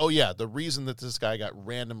 oh yeah, the reason that this guy got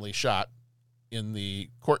randomly shot in the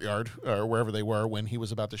courtyard or wherever they were when he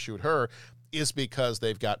was about to shoot her is because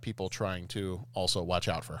they've got people trying to also watch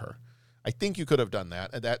out for her. I think you could have done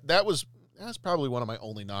that. That's probably one of my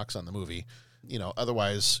only knocks on the movie.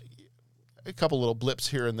 Otherwise, a couple little blips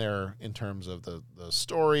here and there in terms of the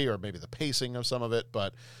story or maybe the pacing of some of it.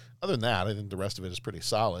 But other than that, I think the rest of it is pretty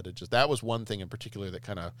solid. That was one thing in particular that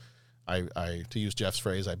kind of, I to use Jeff's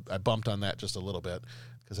phrase, I bumped on that just a little bit,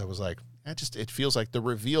 because I was like, it feels like the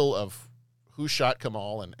reveal of who shot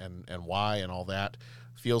Kamal and why and all that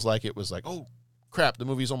feels like it was like, oh crap, the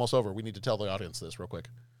movie's almost over. We need to tell the audience this real quick.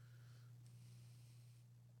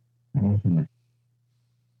 Mm-hmm.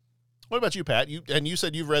 What about you, Pat? You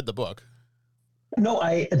said you've read the book. No,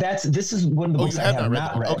 this is one of the books I have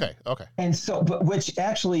not read. Okay. And so, but which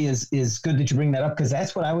actually is good that you bring that up, because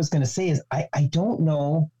that's what I was going to say is I don't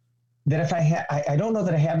know that if I don't know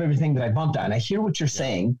that I have everything that I bumped on. I hear what you're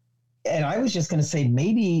saying, and I was just going to say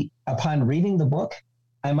maybe upon reading the book,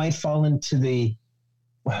 I might fall into the,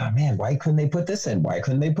 wow, man, why couldn't they put this in? Why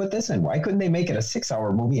couldn't they put this in? Why couldn't they make it a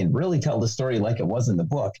 6-hour movie and really tell the story like it was in the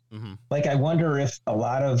book? Mm-hmm. Like, I wonder if a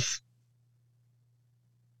lot of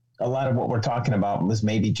what we're talking about was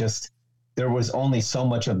maybe just there was only so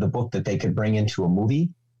much of the book that they could bring into a movie,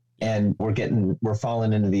 and we're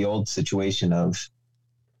falling into the old situation of,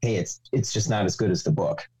 hey, it's just not as good as the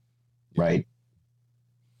book, right?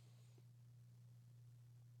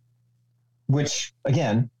 Which,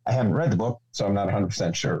 again, I haven't read the book, so I'm not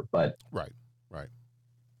 100% sure, but right.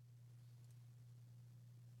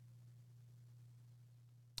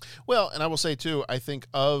 Well, and I will say too, I think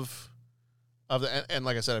of the, and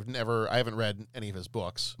like I said, I haven't read any of his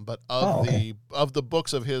books, but of the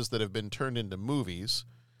books of his that have been turned into movies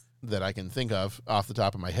that I can think of off the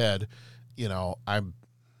top of my head,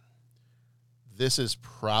 this is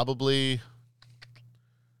probably,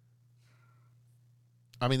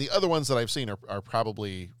 the other ones that I've seen are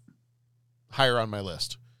probably higher on my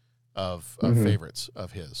list of favorites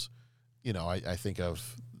of his. I think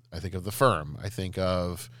of The Firm. I think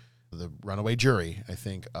of The Runaway Jury. I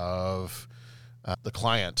think of The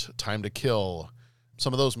Client, Time to Kill,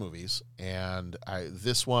 some of those movies. And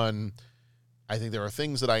this one, I think there are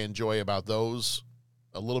things that I enjoy about those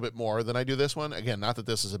a little bit more than I do this one. Again, not that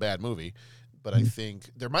this is a bad movie, but I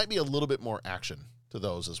think there might be a little bit more action to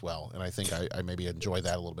those as well, and I think I maybe enjoy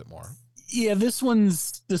that a little bit more. Yeah, this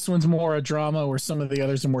one's more a drama, where some of the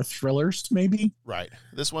others are more thrillers, maybe. Right.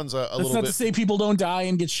 This one's a little bit. That's not to say people don't die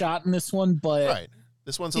and get shot in this one, but right.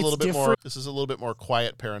 This one's a little bit more. This is a little bit more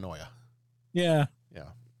quiet paranoia. Yeah.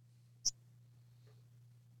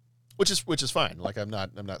 Which is fine. Like I'm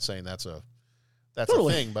not saying that's a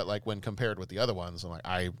thing, but like when compared with the other ones,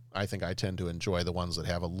 I think I tend to enjoy the ones that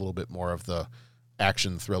have a little bit more of the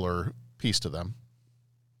action thriller piece to them.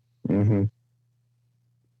 Mm-hmm.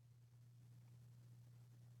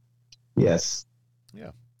 Yes.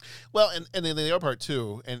 Yeah. Well, and then the other part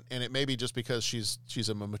too, and it may be just because she's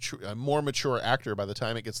a more mature actor by the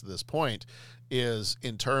time it gets to this point, is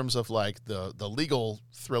in terms of like the legal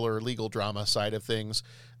thriller, legal drama side of things.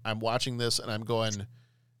 I'm watching this and I'm going,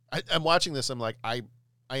 I'm watching this. I'm like, I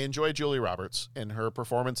enjoy Julia Roberts and her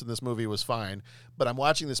performance in this movie was fine, but I'm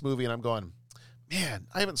watching this movie and I'm going, man,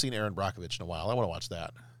 I haven't seen Aaron Brockovich in a while. I want to watch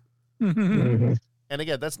that. Mm-hmm. And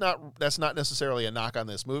again, that's not necessarily a knock on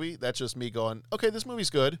this movie. That's just me going, okay, this movie's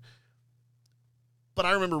good. But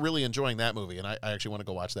I remember really enjoying that movie, and I actually want to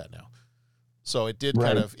go watch that now. So it did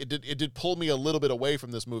kind of it did pull me a little bit away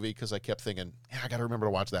from this movie because I kept thinking, yeah, I got to remember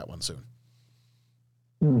to watch that one soon.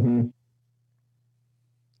 Mm-hmm.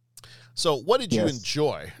 So what did you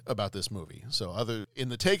enjoy about this movie? So other in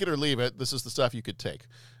the take it or leave it, this is the stuff you could take.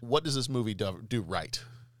 What does this movie do right?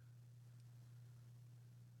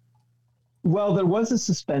 Well, there was a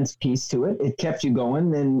suspense piece to it. It kept you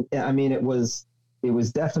going. And I mean, it was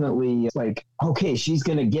definitely like, okay, she's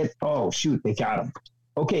going to get, oh, shoot, they got him.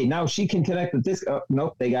 Okay, now she can connect with this. Oh,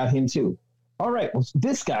 nope, they got him too. All right, well,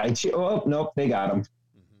 this guy, oh, nope, they got him.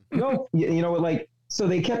 Mm-hmm. Nope, you know, like, so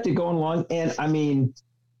they kept it going along. And I mean,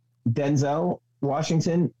 Denzel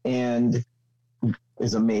Washington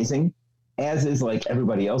is amazing, as is like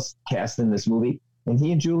everybody else cast in this movie. And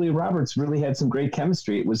he and Julia Roberts really had some great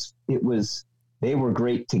chemistry. It was they were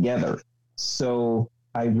great together. So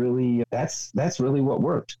I really that's really what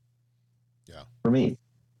worked. Yeah. For me.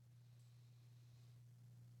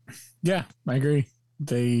 Yeah, I agree.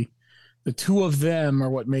 The two of them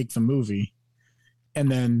are what make the movie. And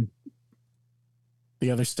then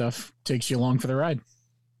the other stuff takes you along for the ride.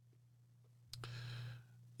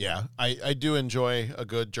 Yeah, I do enjoy a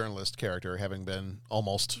good journalist character, having been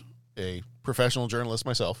almost a professional journalist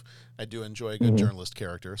myself. I do enjoy a good journalist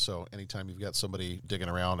character. So anytime you've got somebody digging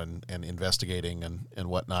around and investigating and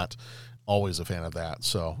whatnot, always a fan of that.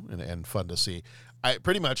 So, and fun to see. I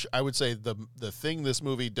would say the thing this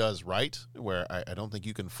movie does right, where I don't think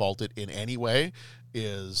you can fault it in any way,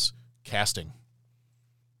 is casting.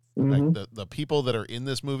 Mm-hmm. Like the people that are in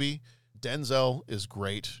this movie, Denzel is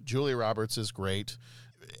great. Julia Roberts is great.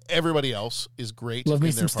 Everybody else is great. Love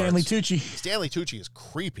me some Stanley Tucci. Stanley Tucci is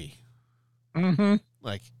creepy. Mm-hmm.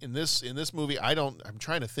 Like in this movie, I'm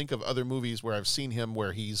trying to think of other movies where I've seen him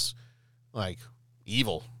where he's like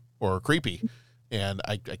evil or creepy. And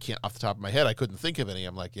I can't, off the top of my head, I couldn't think of any.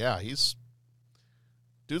 I'm like, yeah,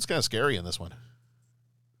 dude's kind of scary in this one.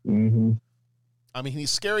 Mm-hmm. I mean,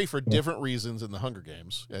 he's scary for different reasons in the Hunger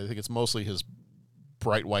Games. I think it's mostly his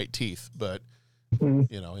bright white teeth, but you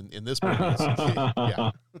know, in this movie,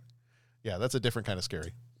 yeah, that's a different kind of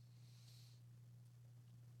scary.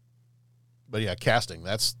 But yeah, casting,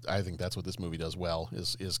 I think that's what this movie does well,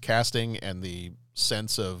 is casting and the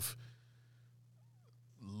sense of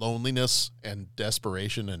loneliness and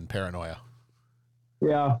desperation and paranoia.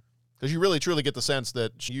 Yeah. Because you really truly get the sense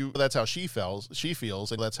that that's how she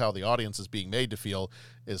feels, and that's how the audience is being made to feel,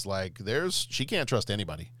 is like she can't trust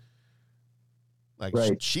anybody. Like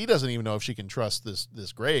she doesn't even know if she can trust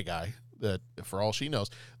this gray guy that, for all she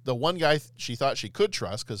knows, the one guy she thought she could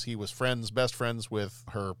trust because he was best friends with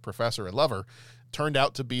her professor and lover, turned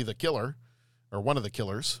out to be the killer or one of the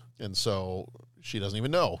killers. And so she doesn't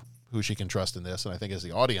even know who she can trust in this. And I think as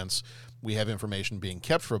the audience, we have information being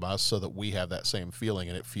kept from us so that we have that same feeling,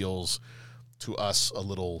 and it feels to us a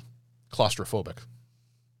little claustrophobic.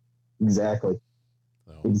 Exactly.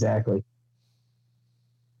 So, exactly.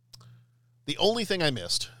 The only thing I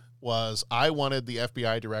missed was I wanted the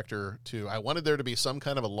FBI director I wanted there to be some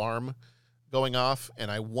kind of alarm going off, and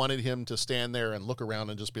I wanted him to stand there and look around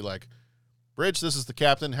and just be like, Bridge, this is the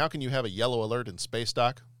captain. How can you have a yellow alert in space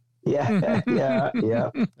dock? Yeah, yeah.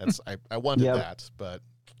 I wanted that, but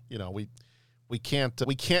you know, we can't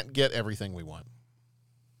get everything we want.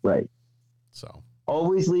 Right. So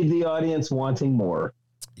always leave the audience wanting more.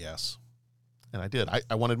 Yes. And I did.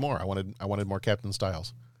 I wanted more. I wanted more Captain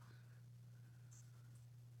Styles.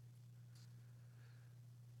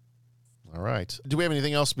 All right. Do we have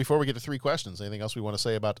anything else before we get to 3 questions? Anything else we want to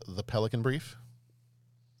say about the Pelican Brief?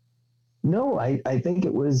 No, I think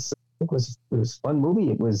it was a fun movie.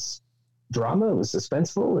 It was drama. It was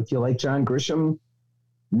suspenseful. If you like John Grisham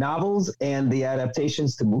novels and the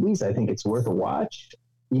adaptations to movies, I think it's worth a watch.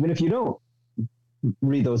 Even if you don't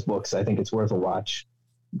read those books, I think it's worth a watch.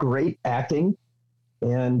 Great acting.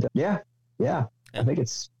 And I think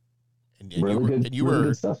it's really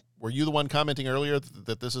good stuff. Were you the one commenting earlier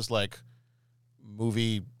that this is like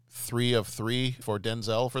movie 3 of 3 for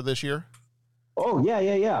Denzel for this year? Oh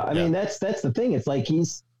yeah. I mean, that's the thing. It's like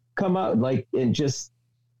he's come out like in just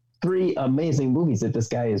 3 amazing movies that this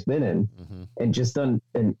guy has been in, and just done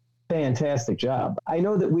fantastic job. I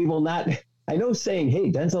know that we will not. I know saying,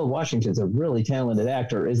 "Hey, Denzel Washington's a really talented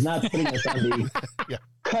actor," is not putting us on the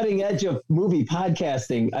cutting edge of movie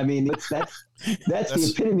podcasting. I mean, that's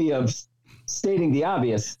the epitome of stating the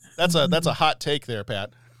obvious. That's a hot take there,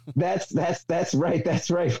 Pat. That's right. That's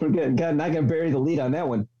right. We're not going to bury the lead on that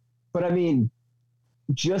one. But I mean,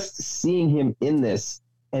 just seeing him in this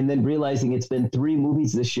and then realizing it's been 3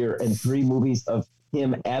 movies this year and 3 movies of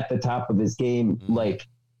him at the top of his game, like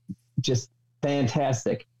just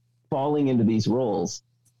fantastic, falling into these roles,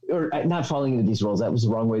 or not falling into these roles. That was the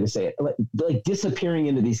wrong way to say it. Like disappearing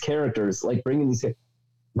into these characters, like bringing these.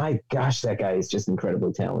 My gosh, that guy is just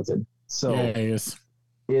incredibly talented. So yeah, he is.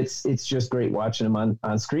 It's just great watching him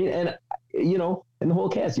on screen. And, you know, and the whole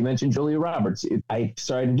cast, you mentioned Julia Roberts. I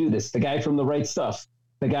started to do this. The guy from The Right Stuff,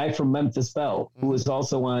 the guy from Memphis Belle, who was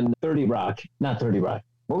also on 30 Rock, not 30 Rock.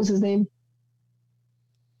 What was his name?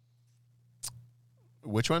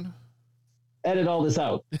 Which one? Edit all this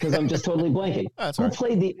out because I'm just totally blanking.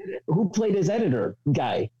 Who played his editor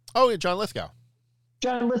guy? Oh, yeah, John Lithgow.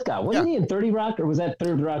 John Lithgow. Wasn't he in 30 Rock, or was that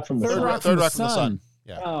Third Rock from the Sun? Third Rock from the Sun.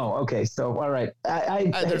 Yeah. Oh, okay. So, all right.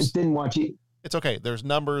 I didn't watch it. It's okay. There's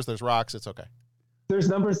numbers, there's rocks. It's okay. There's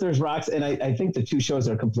numbers, there's rocks. And I think the 2 shows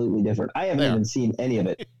are completely different. I haven't even seen any of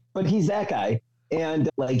it, but he's that guy. And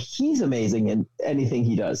like, he's amazing in anything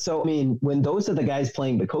he does. So, I mean, when those are the guys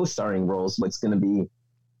playing the co-starring roles, it's going to be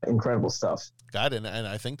incredible stuff. God, and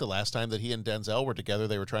I think the last time that he and Denzel were together,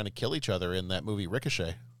 they were trying to kill each other in that movie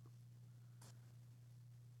Ricochet.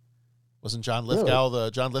 Wasn't John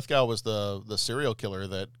Lithgow John Lithgow was the serial killer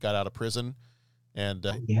that got out of prison, and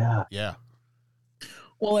yeah.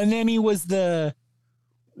 Well, and then he was the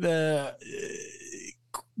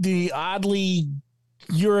oddly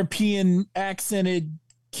European accented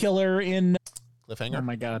killer in Cliffhanger. Oh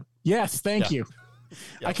my God! Yes, thank you.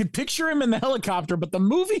 Yeah. I could picture him in the helicopter, but the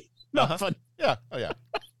movie, nothing. Yeah. Oh yeah.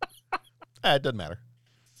 It doesn't matter.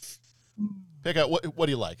 Pick out what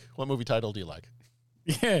do you like? What movie title do you like?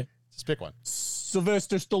 Yeah. Just pick one.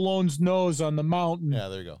 Sylvester Stallone's nose on the mountain. Yeah,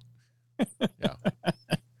 there you go. Yeah.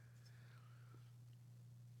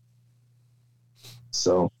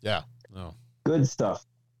 So yeah, no. Good stuff.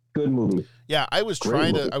 Good movie. Yeah, I was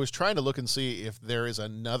trying to look and see if there is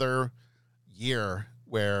another year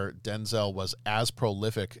where Denzel was as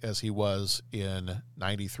prolific as he was in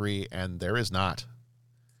 93, and there is not.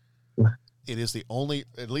 It is the only,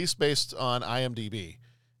 at least based on IMDb,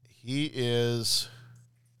 it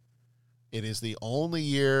is the only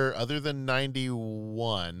year other than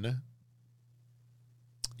 91.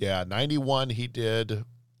 Yeah, 91 he did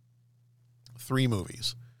 3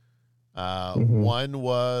 movies. One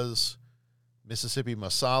was Mississippi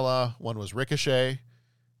Masala, one was Ricochet,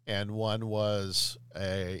 and one was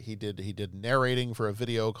he did narrating for a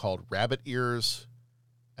video called Rabbit Ears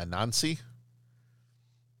Anansi.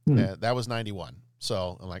 That was 91.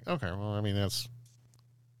 So I'm like, okay, well, I mean,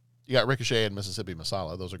 you got Ricochet and Mississippi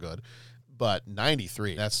Masala. Those are good. But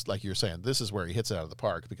 93, that's like you're saying, this is where he hits it out of the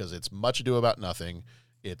park because it's Much Ado About Nothing.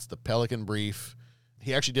 It's the Pelican Brief.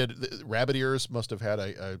 He actually did, Rabbit Ears must have had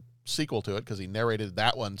a sequel to it because he narrated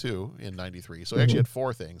that one too in 93. So he actually had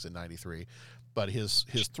 4 things in 93. But his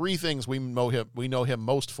 3 things we know him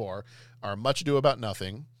most for are Much Ado About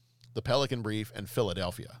Nothing, The Pelican Brief, and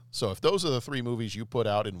Philadelphia. So if those are the 3 movies you put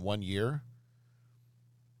out in 1 year,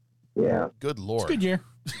 yeah, good Lord. It's a good year.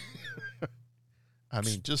 I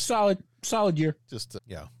mean, just solid year. Just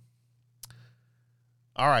yeah.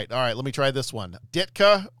 All right. Let me try this one.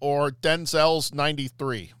 Ditka or Denzel's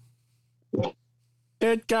 93?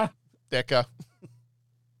 Ditka.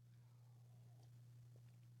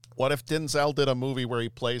 What if Denzel did a movie where he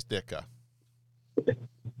plays Ditka?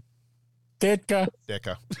 Ditka.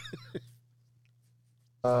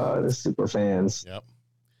 The super fans. Yep.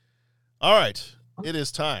 All right. It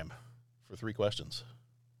is time for 3 questions.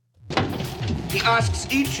 He asks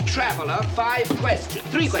each traveler 5 questions.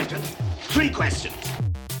 3 questions. 3 questions.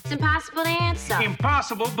 It's impossible to answer.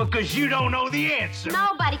 Impossible because you don't know the answer.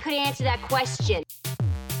 Nobody could answer that question.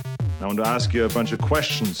 I want to ask you a bunch of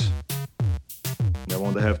questions. I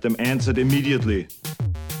want to have them answered immediately.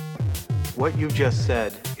 What you just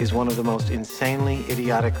said is one of the most insanely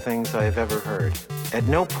idiotic things I have ever heard. At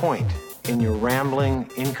no point in your rambling,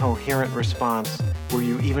 incoherent response were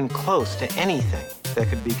you even close to anything that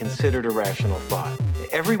could be considered a rational thought.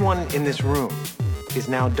 Everyone in this room is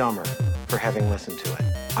now dumber for having listened to it.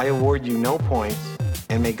 I award you no points,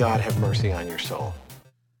 and may God have mercy on your soul.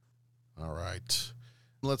 All right.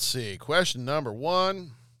 Let's see. Question number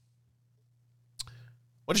 1.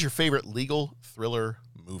 What is your favorite legal thriller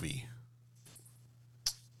movie?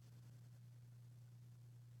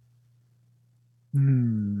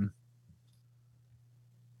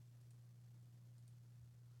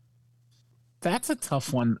 That's a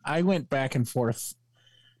tough one. I went back and forth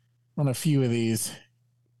on a few of these.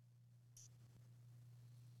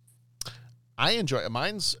 I enjoy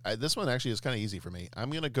mine's. This one actually is kind of easy for me.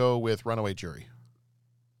 I'm going to go with Runaway Jury.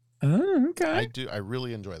 Oh, okay. I do. I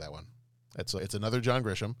really enjoy that one. It's another John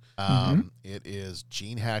Grisham. It is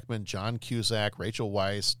Gene Hackman, John Cusack, Rachel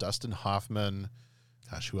Weisz, Dustin Hoffman.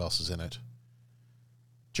 Gosh, who else is in it?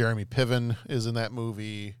 Jeremy Piven is in that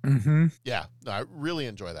movie. Mm-hmm. Yeah, no, I really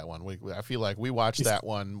enjoy that one. I feel like we watched that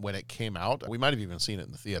one when it came out. We might have even seen it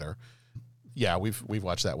in the theater. Yeah, we've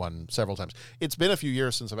watched that one several times. It's been a few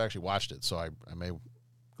years since I've actually watched it, so I may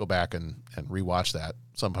go back and rewatch that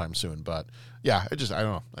sometime soon. But yeah, I don't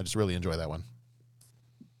know. I just really enjoy that one.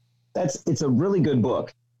 It's a really good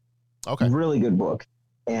book. Okay. Really good book.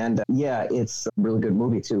 And yeah, it's a really good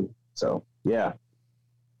movie too. So yeah.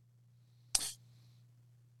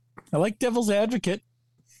 I like Devil's Advocate.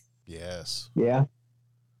 Yes. Yeah.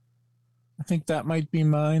 I think that might be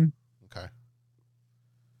mine. Okay.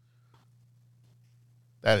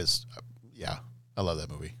 That is, yeah, I love that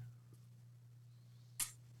movie.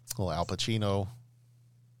 Little Al Pacino.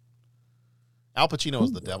 Al Pacino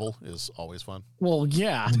as the devil is always fun. Well,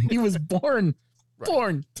 yeah, he was born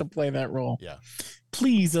to play that role. Yeah.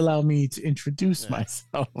 Please allow me to introduce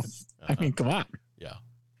myself. I mean, come on. Yeah.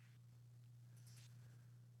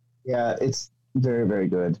 Yeah, it's very, very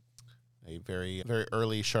good. A very, very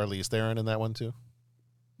early Charlize Theron in that one too.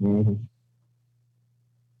 Mm-hmm.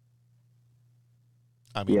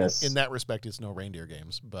 I mean, yes. In that respect, it's no Reindeer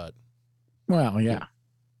Games, but well, yeah.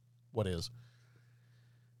 What is?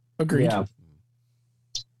 Agreed. Yeah.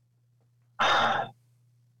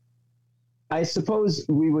 I suppose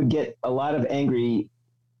we would get a lot of angry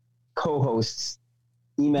co-hosts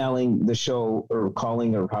emailing the show or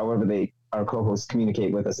calling or however our co-hosts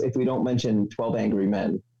communicate with us if we don't mention 12 Angry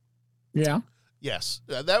Men. Yeah. Yes,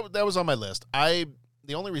 that was on my list.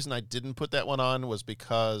 The only reason I didn't put that one on was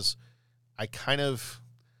because I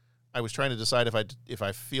was trying to decide if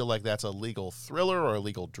I feel like that's a legal thriller or a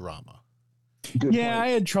legal drama. Good yeah, point. I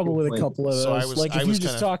had trouble with a couple of those. So if you're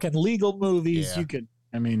just talking legal movies, you could.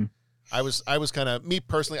 I mean, I was kind of, me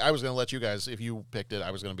personally, I was going to let you guys, if you picked it,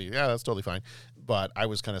 I was going to be, yeah, that's totally fine. But I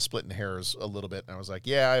was kind of splitting hairs a little bit, and I was like,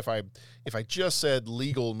 yeah, if I just said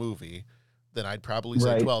legal movie, then I'd probably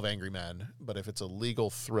say 12 Angry Men. But if it's a legal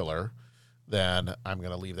thriller, then I'm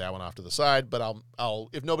going to leave that one off to the side. But I'll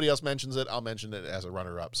if nobody else mentions it, I'll mention it as a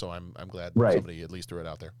runner-up. So I'm glad somebody at least threw it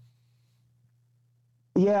out there.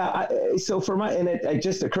 Yeah, so for and it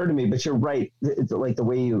just occurred to me, but you're right. It's like the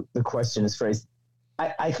way the question is phrased.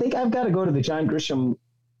 I think I've got to go to the John Grisham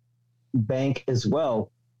bank as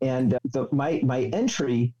well. And my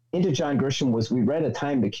entry into John Grisham was we read A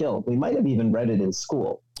Time to Kill. We might have even read it in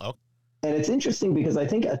school. Oh. And it's interesting because I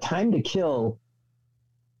think A Time to Kill,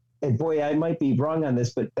 and boy, I might be wrong on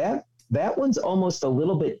this, but that one's almost a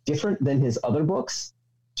little bit different than his other books,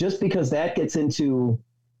 just because that gets into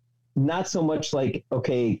not so much like,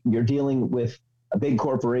 okay, you're dealing with a big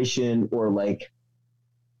corporation or like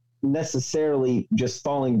necessarily just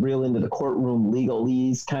falling real into the courtroom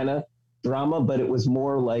legalese kind of drama, but it was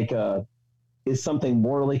more like is something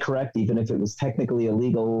morally correct, even if it was technically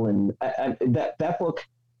illegal. And that book,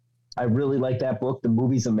 I really like that book. The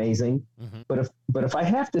movie's amazing. Mm-hmm. But if I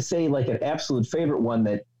have to say like an absolute favorite one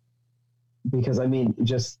because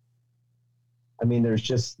there's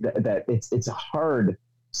just that it's a hard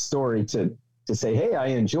story to say, hey, I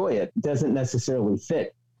enjoy it. Doesn't necessarily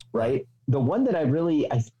fit, right? The one that I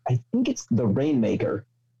think it's The Rainmaker,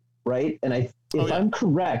 right? And if I'm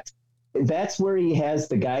correct, that's where he has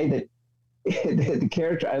the guy that the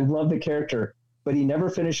character. I love the character, but he never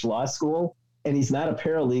finished law school, and he's not a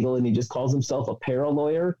paralegal, and he just calls himself a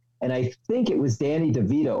paralawyer. And I think it was Danny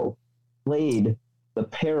DeVito played the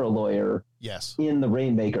paralawyer. Yes. In The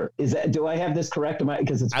Rainmaker. Do I have this correct?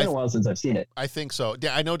 Because it's been a while since I've seen it. I think so.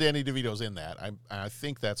 Yeah, I know Danny DeVito's in that. I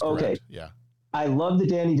think that's correct. Okay. Yeah. I love the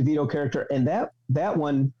Danny DeVito character, and that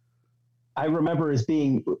one I remember as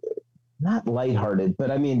being not lighthearted, but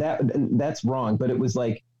I mean that's wrong. But it was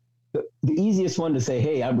like the easiest one to say,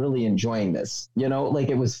 hey, I'm really enjoying this. Like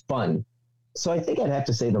it was fun. So I think I'd have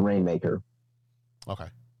to say The Rainmaker. Okay.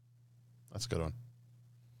 That's a good one.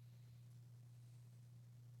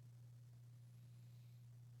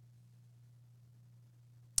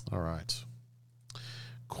 All right.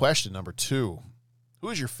 Question number 2. Who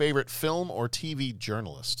is your favorite film or TV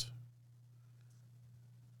journalist?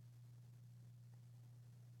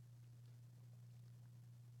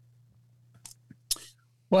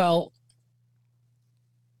 Well,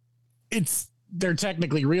 they're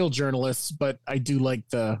technically real journalists, but I do like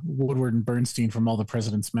the Woodward and Bernstein from All the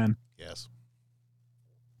President's Men. Yes.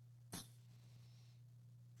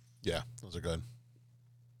 Yeah, those are good.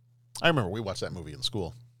 I remember we watched that movie in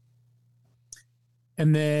school.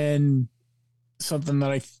 And then something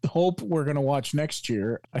that I hope we're going to watch next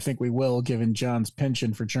year, I think we will, given John's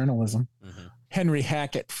penchant for journalism, Henry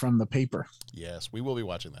Hackett from The Paper. Yes, we will be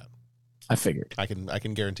watching that. I figured. I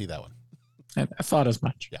can guarantee that one. I thought as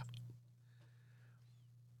much. Yeah.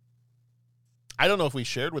 I don't know if we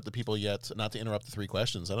shared with the people yet, not to interrupt the three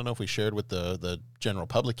questions, I don't know if we shared with the general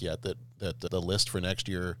public yet that the list for next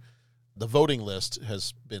year, the voting list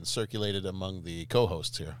has been circulated among the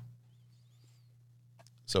co-hosts here.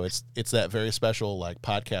 So it's that very special like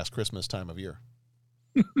podcast Christmas time of year.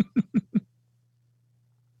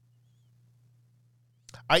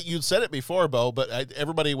 You'd said it before, Bo, but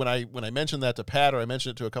everybody when I mentioned that to Pat or I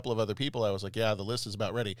mentioned it to a couple of other people, I was like, yeah, the list is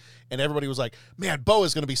about ready, and everybody was like, man, Bo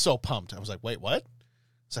is going to be so pumped. I was like, wait, what?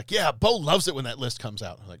 It's like, yeah, Bo loves it when that list comes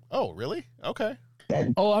out. I'm like, oh, really? Okay.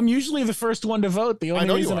 Oh, I'm usually the first one to vote. The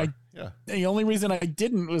only reason the only reason I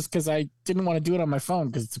didn't was because I didn't want to do it on my phone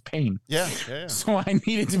because it's a pain. Yeah. So I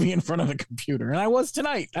needed to be in front of the computer, and I was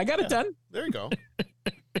tonight. I got it done. There you go.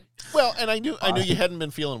 Well, and I knew you hadn't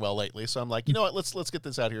been feeling well lately, so I'm like, you know what? Let's get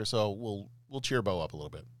this out here. So we'll cheer Bo up a little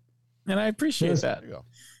bit. And I appreciate that. There you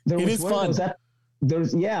go. It is fun.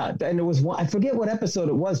 And it was one, I forget what episode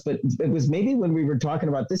it was, but it was maybe when we were talking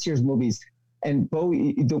about this year's movies. And Bo,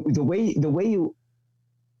 the way you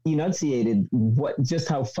enunciated just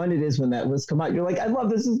how fun it is when that list come out. You're like, I love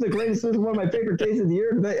this. Is the greatest. This is one of my favorite days of the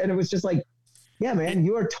year. And it was just like, yeah, man,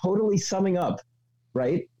 you are totally summing up,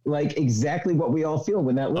 right? Like exactly what we all feel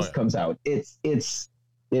when that list comes out. It is,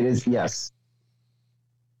 yes.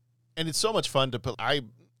 And it's so much fun to put.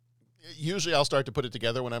 I'll start to put it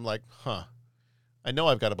together when I'm like, I know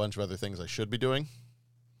I've got a bunch of other things I should be doing.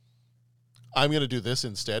 I'm going to do this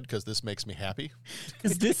instead because this makes me happy.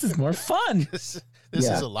 Because this is more fun. This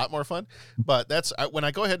is a lot more fun. But that's when I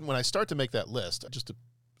go ahead and when I start to make that list, just to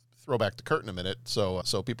throw back the curtain a minute so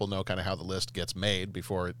people know kind of how the list gets made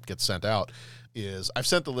before it gets sent out, is I've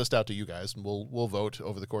sent the list out to you guys, and we'll vote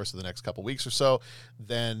over the course of the next couple weeks or so.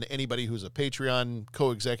 Then anybody who's a Patreon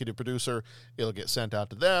co-executive producer, it'll get sent out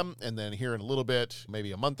to them. And then here in a little bit,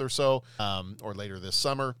 maybe a month or so, or later this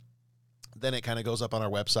summer, then it kind of goes up on our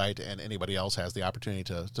website, and anybody else has the opportunity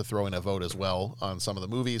to throw in a vote as well on some of the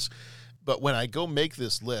movies. But when I go make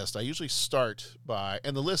this list, I usually start by,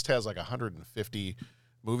 and the list has like 150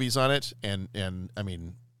 movies on it. And I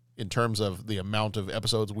mean, in terms of the amount of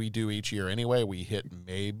episodes we do each year anyway, we hit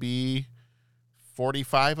maybe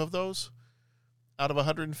 45 of those out of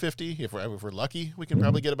 150. If we're lucky, we can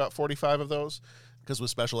probably get about 45 of those. Because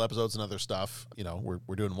with special episodes and other stuff,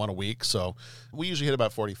 we're doing one a week. So we usually hit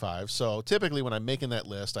about 45. So typically when I'm making that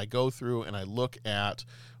list, I go through and I look at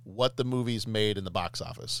what the movies made in the box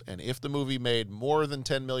office. And if the movie made more than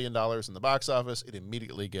 $10 million in the box office, it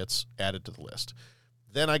immediately gets added to the list.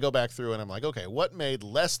 Then I go back through and I'm like, okay, what made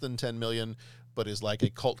less than 10 million but is like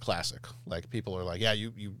a cult classic? Like people are like, yeah,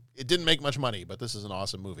 it didn't make much money, but this is an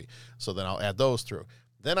awesome movie. So then I'll add those through.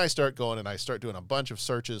 Then I start going and I start doing a bunch of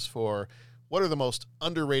searches for what are the most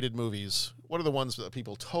underrated movies? What are the ones that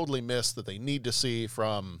people totally miss that they need to see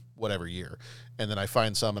from whatever year? And then I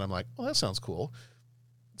find some and I'm like, well, that sounds cool.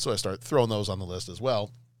 So I start throwing those on the list as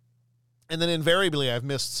well. And then invariably I've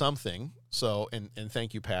missed something. So, and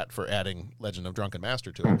thank you, Pat, for adding Legend of Drunken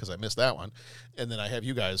Master to it, because I missed that one. And then I have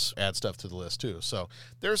you guys add stuff to the list too. So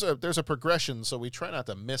there's a progression. So we try not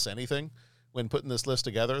to miss anything when putting this list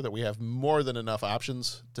together, that we have more than enough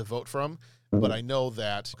options to vote from. But I know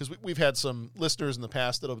that, because we've had some listeners in the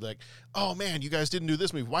past that'll be like, oh man, you guys didn't do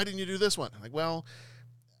this movie. Why didn't you do this one? I'm like, well,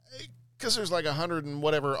 because there's like 100 and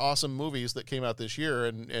whatever awesome movies that came out this year,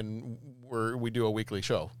 and we do a weekly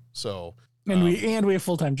show. So and we have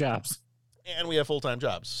full-time jobs. And we have full-time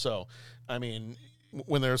jobs. So, I mean,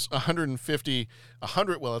 when there's 150,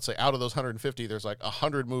 well, let's say out of those 150, there's like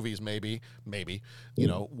 100 movies maybe,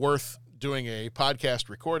 worth doing a podcast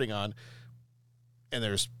recording on. And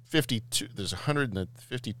there's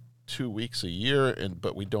 152 weeks a year,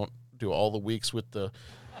 but we don't do all the weeks with the...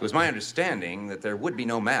 It was my understanding that there would be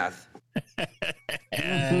no math.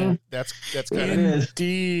 That's kind of...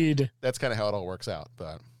 Indeed. That's kind of how it all works out,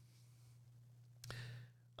 but...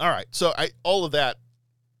 All right, so all of that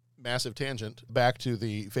massive tangent back to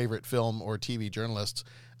the favorite film or TV journalists.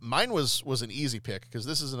 Mine was an easy pick, because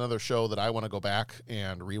this is another show that I want to go back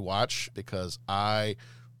and rewatch because I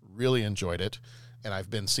really enjoyed it, and I've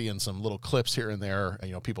been seeing some little clips here and there,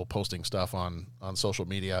 people posting stuff on social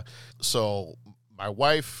media. So my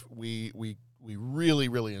wife, we really,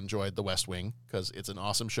 really enjoyed The West Wing because it's an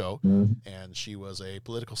awesome show, and she was a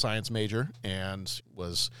political science major and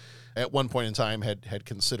was at one point in time had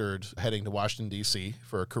considered heading to Washington, D.C.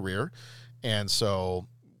 for a career. And so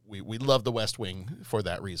we love the West Wing for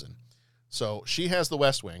that reason. So she has the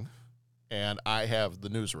West Wing, and I have the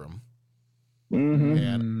Newsroom. Mm-hmm.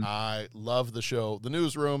 And I love the show, The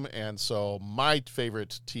Newsroom, and so my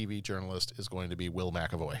favorite TV journalist is going to be Will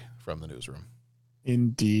McAvoy from The Newsroom.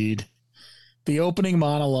 Indeed. The opening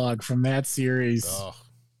monologue from that series. Oh.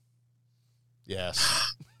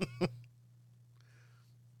 Yes.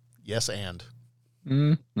 Yes, and.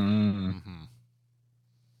 Mm-hmm.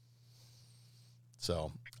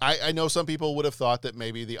 So I know some people would have thought that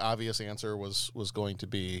maybe the obvious answer was going to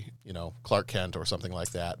be, Clark Kent or something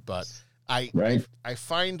like that, but I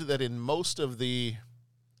find that in most of the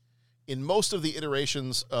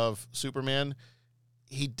iterations of Superman,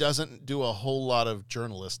 he doesn't do a whole lot of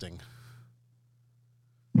journalisting.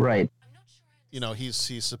 Right.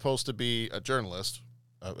 He's supposed to be a journalist,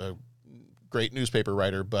 a great newspaper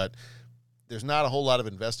writer, but there's not a whole lot of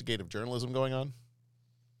investigative journalism going on.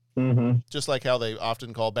 Mm-hmm. Just like how they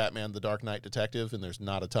often call Batman the Dark Knight detective, and there's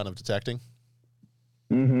not a ton of detecting.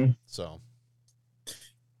 Mm-hmm. So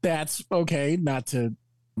that's okay, not to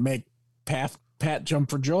make Pat jump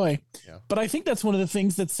for joy. Yeah. But I think that's one of the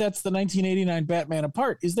things that sets the 1989 Batman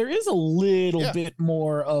apart, is there is a little bit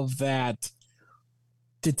more of that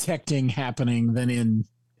detecting happening than in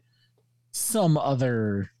some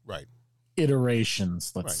other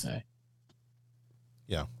iterations, let's say.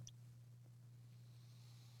 Yeah.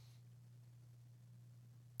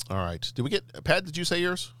 All right. Did we get Pat? Did you say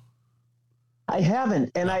yours? I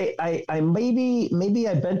haven't, and I maybe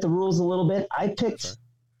I bent the rules a little bit. I picked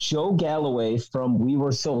Joe Galloway from We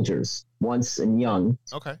Were Soldiers, Once and Young.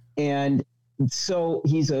 Okay. And so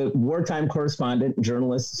he's a wartime correspondent,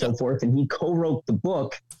 journalist, so forth, and he co-wrote the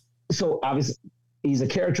book. So obviously he's a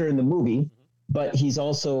character in the movie, but he's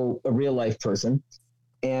also a real life person.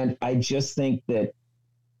 And I just think that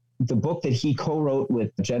the book that he co-wrote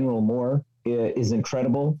with General Moore is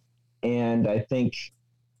incredible. And I think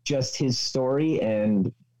just his story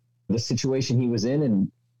and the situation he was in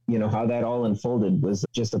and, how that all unfolded was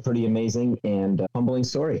just a pretty amazing and humbling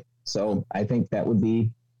story. So I think that would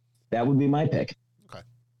be my pick. Okay.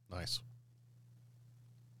 Nice.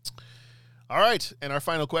 All right. And our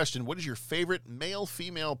final question, what is your favorite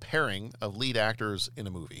male-female pairing of lead actors in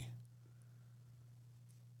a movie?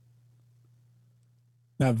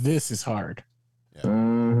 Now this is hard.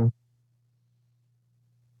 Yeah.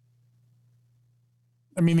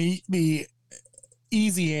 I mean, the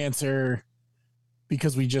easy answer,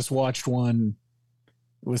 because we just watched one,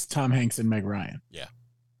 was Tom Hanks and Meg Ryan. Yeah.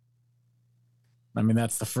 I mean,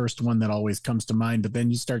 that's the first one that always comes to mind, but then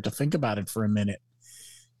you start to think about it for a minute.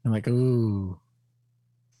 And like, ooh.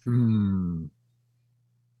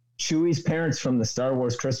 Chewie's parents from the Star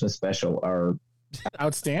Wars Christmas special are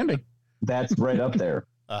outstanding. That's right up there.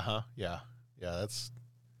 Uh-huh. Yeah. Yeah, that's...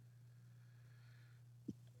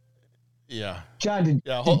 Yeah. John,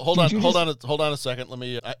 hold on a second. Let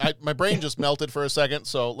me my brain just melted for a second,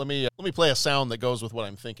 so let me play a sound that goes with what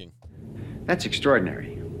I'm thinking. That's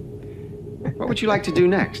extraordinary. What would you like to do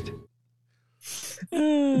next?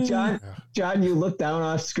 John, you look down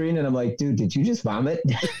off screen and I'm like, dude, did you just vomit?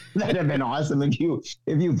 That'd have been awesome if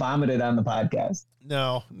you vomited on the podcast.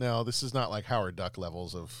 No, this is not like Howard Duck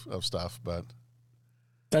levels of stuff, but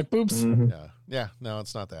duck boobs. Mm-hmm. Yeah, no,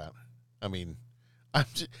 it's not that. I mean,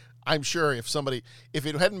 I'm sure if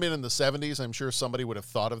it hadn't been in the 70s, I'm sure somebody would have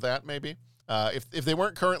thought of that maybe. If they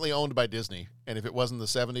weren't currently owned by Disney, and if it wasn't the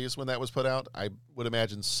 70s when that was put out, I would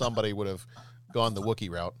imagine somebody would have gone the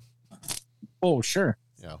Wookiee route. Oh, sure.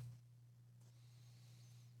 Yeah.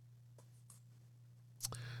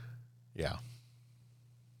 Yeah.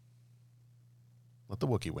 Let the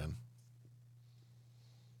Wookiee win.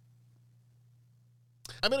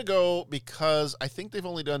 I'm going to go because I think they've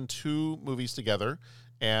only done 2 movies together,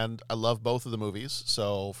 and I love both of the movies.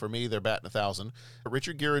 So for me, they're batting 1,000.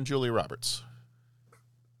 Richard Gere and Julia Roberts.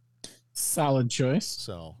 Solid choice.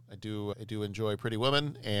 So I do enjoy Pretty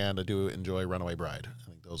Woman, and I do enjoy Runaway Bride. I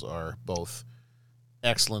think those are both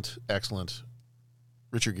excellent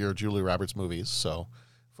Richard Gere, Julia Roberts movies. So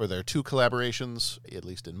for their 2 collaborations, at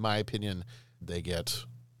least in my opinion, they get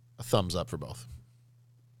a thumbs up for both.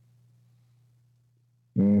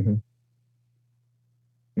 Mm-hmm.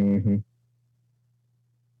 Mm-hmm.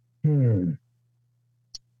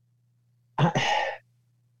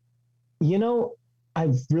 I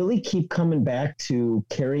really keep coming back to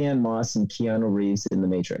Carrie-Anne Moss and Keanu Reeves in The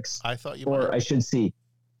Matrix. I thought you or might. I should see.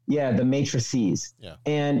 Yeah, The Matrices. Yeah.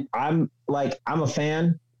 And I'm a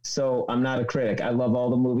fan, so I'm not a critic. I love all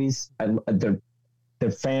the movies.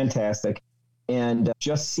 They're fantastic. And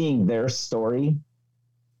just seeing their story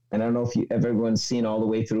And I don't know if everyone's seen all the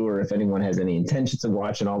way through, or if anyone has any intentions of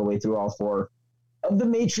watching all the way through all 4 of the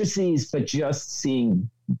Matrices, but just seeing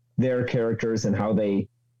their characters and how they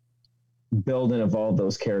build and evolve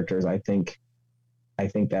those characters, I think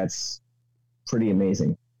that's pretty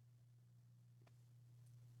amazing.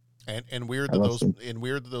 And weird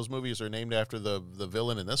that those movies are named after the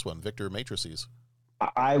villain in this one, Victor Matrices.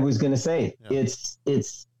 I was going to say it's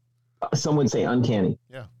some would say uncanny.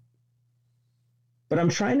 Yeah. But I'm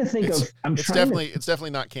trying to think it's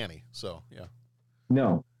definitely not canny. So yeah.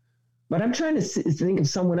 No, but I'm trying to think of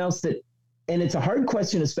someone else that, and it's a hard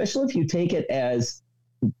question, especially if you take it as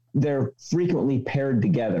they're frequently paired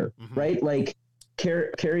together, right? Like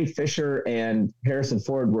Carrie Fisher and Harrison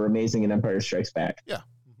Ford were amazing in Empire Strikes Back. Yeah.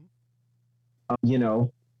 You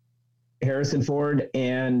know, Harrison Ford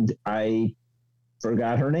and I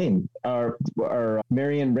forgot her name, our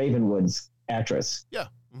Marion Ravenwood's actress. Yeah.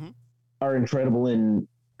 Are incredible in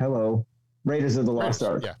Raiders of the Lost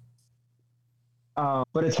Ark. Yeah.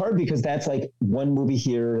 But it's hard because that's like one movie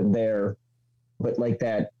here and there, but like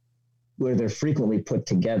that where they're frequently put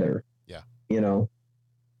together. Yeah. You know.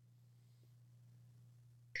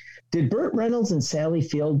 Did Burt Reynolds and Sally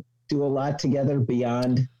Field do a lot together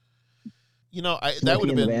beyond? You know, that would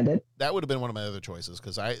have been one of my other choices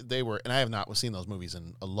because they were, and I have not seen those movies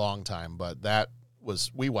in a long time, but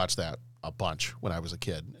we watched that a bunch when I was a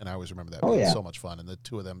kid, and I always remember that being so much fun, and the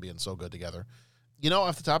two of them being so good together. You know,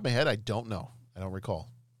 off the top of my head, I don't know. I don't recall.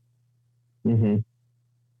 But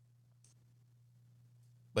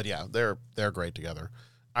yeah, they're great together.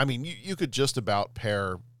 I mean, you could just about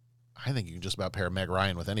pair. I think you can just about pair Meg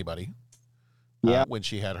Ryan with anybody. Yeah. When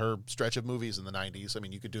she had her stretch of movies in the 90s. I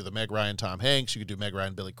mean, you could do the Meg Ryan, Tom Hanks. You could do Meg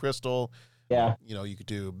Ryan, Billy Crystal. Yeah. You know, you could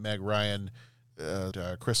do Meg Ryan,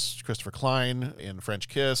 Christopher Klein in French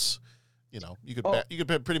Kiss. You know, you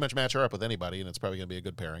could pretty much match her up with anybody, and it's probably going to be a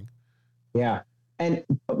good pairing. Yeah. And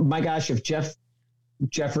my gosh, if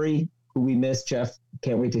Jeffrey, who we miss, Jeff,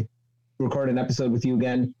 can't wait to record an episode with you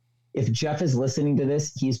again. If Jeff is listening to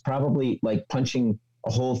this, he's probably like punching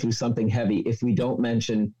a hole through something heavy if we don't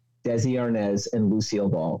mention Desi Arnaz and Lucille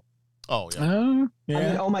Ball. Oh, yeah. I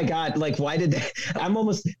mean, oh my God. Like, why did they,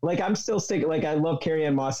 I'm still sticking, like, I love Carrie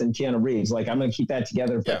Ann Moss and Keanu Reeves. Like, I'm going to keep that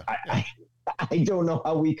together. But I don't know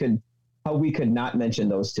how we could not mention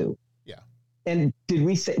those two. Yeah. And did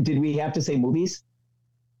we have to say movies?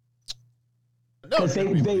 No,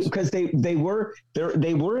 because they were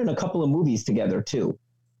in a couple of movies together too.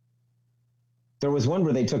 There was one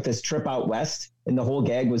where they took this trip out west, and the whole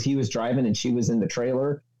gag was he was driving and she was in the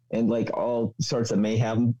trailer, and like all sorts of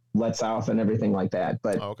mayhem lets off and everything like that.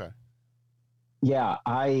 But yeah,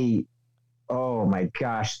 oh my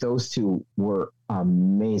gosh, those two were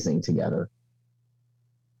amazing together.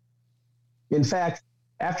 In fact,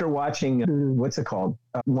 after watching what's it called,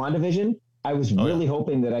 WandaVision, I was really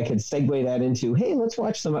hoping that I could segue that into, hey, let's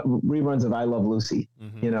watch some reruns of I Love Lucy.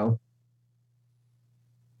 You know.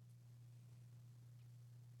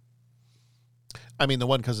 I mean, the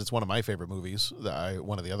one, because it's one of my favorite movies,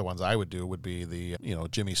 one of the other ones I would do would be the,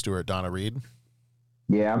 Jimmy Stewart, Donna Reed.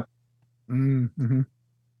 Yeah.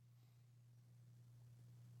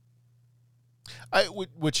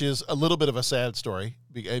 Which is a little bit of a sad story.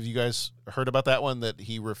 Have you guys heard about that one, that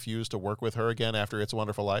he refused to work with her again after It's a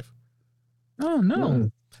Wonderful Life? Oh,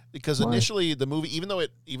 no. Because initially the movie, even though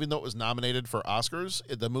it was nominated for Oscars,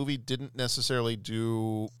 the movie didn't necessarily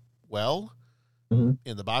do well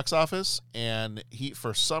in the box office, and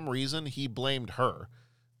for some reason he blamed her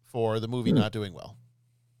for the movie not doing well.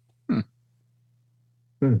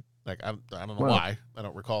 Like I don't know why. I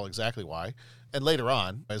don't recall exactly why. And later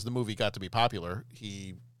on, as the movie got to be popular,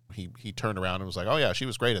 he turned around and was like, "Oh yeah, she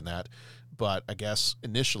was great in that." But I guess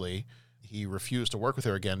initially he refused to work with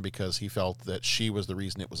her again because he felt that she was the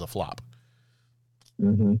reason it was a flop.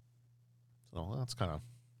 So that's kind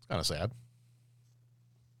of sad.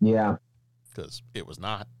 Yeah. Because it was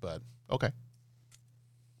not, but okay.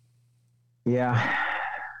 Yeah.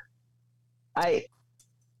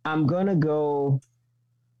 I'm gonna go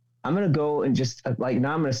and just like,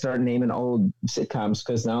 now I'm gonna start naming old sitcoms,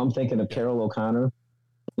 because now I'm thinking of Carol O'Connor,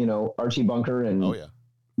 Archie Bunker, and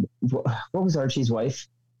what was Archie's wife?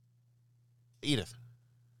 Edith.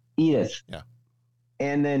 Yeah.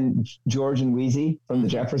 And then George and Wheezy from the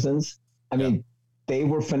Jeffersons. I mean, they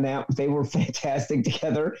were fantastic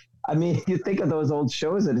together. I mean, you think of those old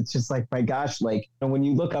shows and it's just like, my gosh, like when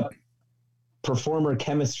you look up performer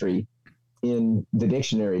chemistry in the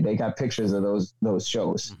dictionary, they got pictures of those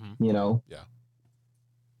shows, Yeah.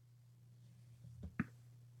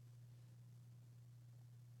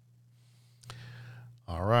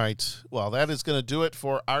 All right. Well, that is going to do it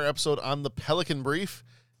for our episode on the Pelican Brief.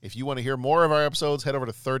 If you want to hear more of our episodes, head over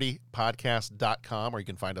to 30podcast.com, or you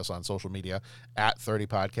can find us on social media at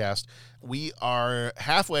 30podcast. We are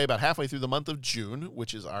about halfway through the month of June,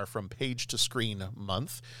 which is our From Page to Screen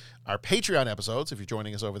month. Our Patreon episodes, if you're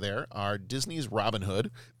joining us over there, are Disney's Robin Hood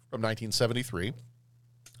from 1973.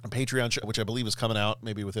 A Patreon show, which I believe is coming out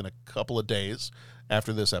maybe within a couple of days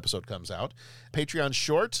after this episode comes out. Patreon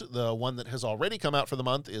short, the one that has already come out for the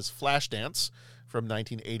month, is Flashdance from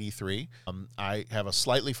 1983. I have a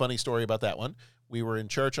slightly funny story about that one. We were in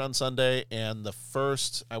church on Sunday, and the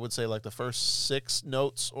first 6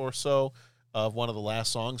 notes or so of one of the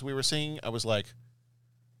last songs we were singing, I was like,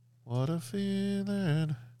 what a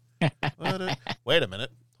feeling. Wait a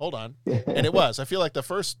minute. Hold on. And it was. I feel like the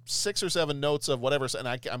first 6 or 7 notes of whatever, and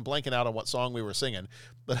I'm blanking out on what song we were singing,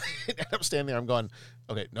 but I'm standing there, I'm going,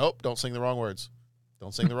 okay, nope, don't sing the wrong words.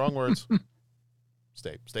 Don't sing the wrong words.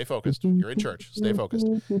 Stay focused. You're in church. Stay focused.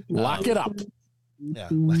 Lock it up. Yeah.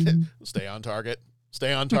 Stay on target.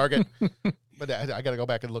 Stay on target. But I got to go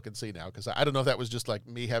back and look and see now, because I don't know if that was just like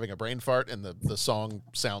me having a brain fart and the song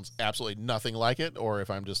sounds absolutely nothing like it, or if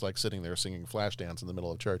I'm just like sitting there singing Flashdance in the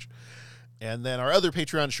middle of church. And then our other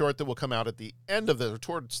Patreon short that will come out at the end of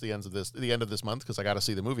towards the end of this month, because I got to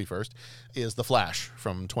see the movie first, is The Flash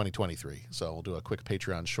from 2023. So we'll do a quick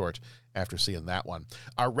Patreon short after seeing that one.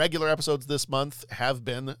 Our regular episodes this month have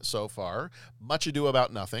been, so far, Much Ado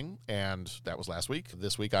About Nothing, and that was last week.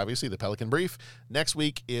 This week, obviously, The Pelican Brief. Next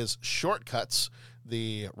week is Shortcuts,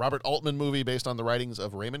 the Robert Altman movie based on the writings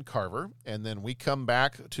of Raymond Carver. And then we come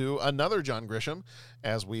back to another John Grisham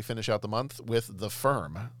as we finish out the month with The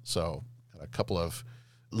Firm. So a couple of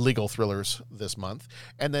legal thrillers this month.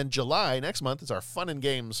 And then July, next month, is our fun and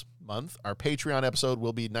games month. Our Patreon episode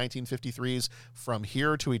will be 1953's From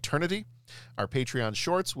Here to Eternity. Our Patreon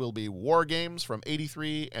shorts will be War Games from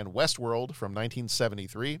 83 and Westworld from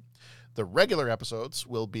 1973. The regular episodes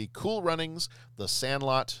will be Cool Runnings, The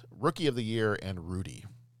Sandlot, Rookie of the Year, and Rudy.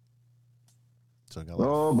 So got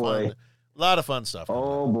a lot of fun stuff.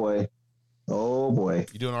 Oh boy.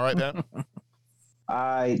 You doing all right, Pat?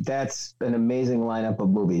 That's an amazing lineup of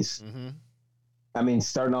movies. Mm-hmm. I mean,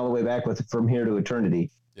 starting all the way back with From Here to Eternity.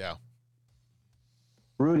 Yeah.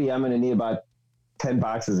 Rudy, I'm going to need about 10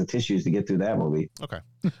 boxes of tissues to get through that movie. Okay.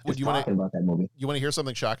 Would you talking about that movie? You want to hear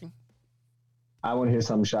something shocking? I want to hear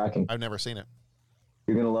something shocking. I've never seen it.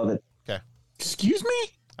 You're going to love it. Okay. Excuse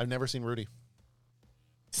me? I've never seen Rudy.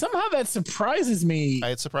 Somehow that surprises me.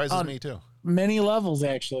 It surprises me too. Many levels,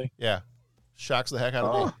 actually. Yeah. Shocks the heck out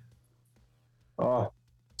of me. Oh,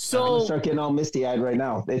 so I'm gonna start getting all misty-eyed right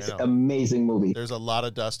now. It's an amazing movie. There's a lot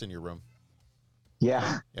of dust in your room.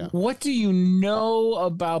 Yeah. What do you know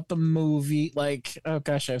about the movie? Like, oh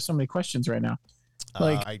gosh, I have so many questions right now.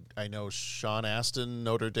 Like, I know Sean Astin,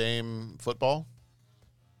 Notre Dame football.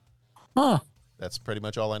 Huh. That's pretty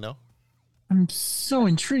much all I know. I'm so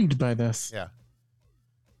intrigued by this. Yeah.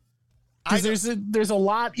 Because there's a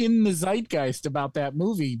lot in the zeitgeist about that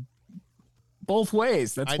movie. Both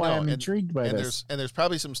ways. That's why I'm intrigued by this. There's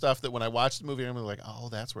probably some stuff that when I watch the movie, I'm like, oh,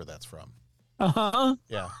 that's where that's from. Uh-huh.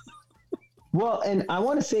 Yeah. Well, and I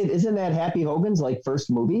want to say, isn't that Happy Hogan's first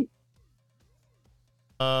movie?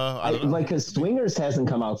 I don't know. Because Swingers hasn't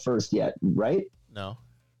come out first yet, right? No.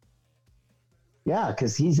 Yeah,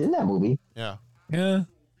 because he's in that movie. Yeah. Yeah.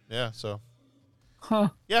 Yeah. So. Huh.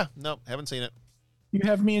 Yeah. No, haven't seen it. You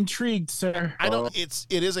have me intrigued, sir. It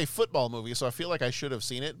is a football movie, so I feel like I should have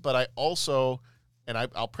seen it, but I also, and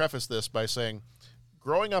I'll preface this by saying,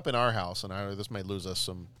 growing up in our house, and this may lose us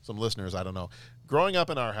some listeners, I don't know. Growing up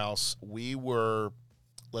in our house, we were,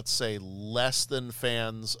 let's say, less than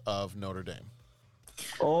fans of Notre Dame.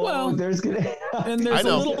 Oh, well, there's a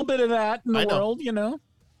little bit of that in the world, you know.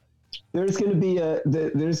 There's going to be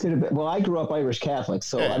well, I grew up Irish Catholic,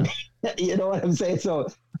 so I mean, you know what I'm saying. So,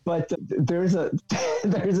 but there's a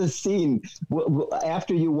scene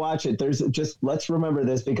after you watch it. Let's remember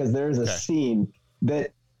this, because there's a scene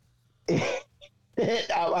that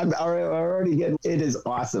I'm already getting. It is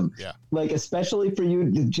awesome. Yeah. Like, especially for you,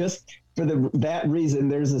 just for that reason,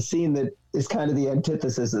 there's a scene that is kind of the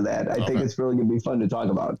antithesis of that. I think it's really going to be fun to talk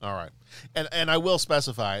about. All right. And I will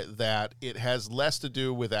specify that it has less to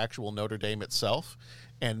do with actual Notre Dame itself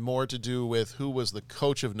and more to do with who was the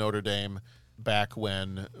coach of Notre Dame back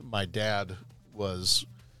when my dad was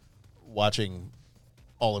watching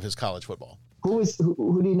all of his college football. Who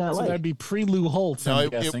do you not like? So that'd be pre-Lou Holtz, I'm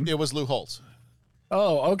guessing. It was Lou Holtz.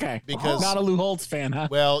 Oh, okay. Because not a Lou Holtz fan, huh?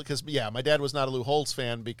 Well, because, my dad was not a Lou Holtz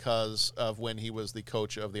fan because of when he was the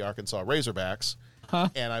coach of the Arkansas Razorbacks.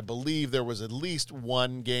 And I believe there was at least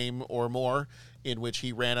one game or more in which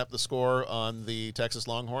he ran up the score on the Texas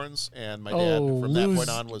Longhorns, and my dad from that point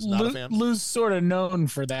on was not a fan. Lou's sort of known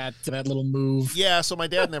for that little move. Yeah, so my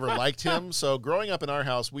dad never liked him. So growing up in our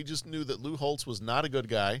house, we just knew that Lou Holtz was not a good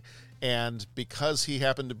guy, and because he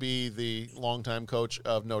happened to be the longtime coach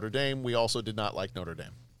of Notre Dame, we also did not like Notre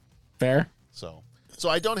Dame. Fair. So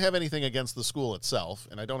I don't have anything against the school itself,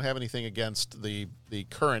 and I don't have anything against the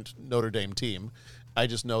current Notre Dame team. I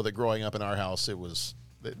just know that growing up in our house,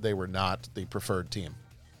 they were not the preferred team.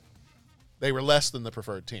 They were less than the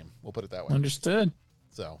preferred team. We'll put it that way. Understood.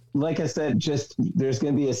 So, like I said, there's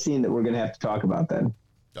going to be a scene that we're going to have to talk about then.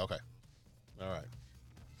 Okay. All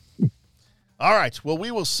right. All right. Well,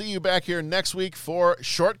 we will see you back here next week for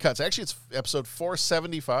Shortcuts. Actually, it's episode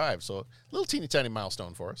 475, so a little teeny tiny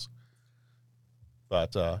milestone for us.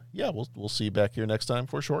 But yeah, we'll see you back here next time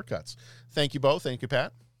for Shortcuts. Thank you both. Thank you,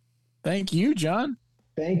 Pat. Thank you, John.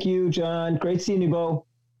 Thank you, John. Great seeing you, Bo.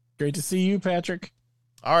 Great to see you, Patrick.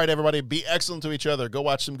 All right, everybody, be excellent to each other. Go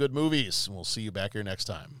watch some good movies, and we'll see you back here next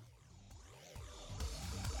time.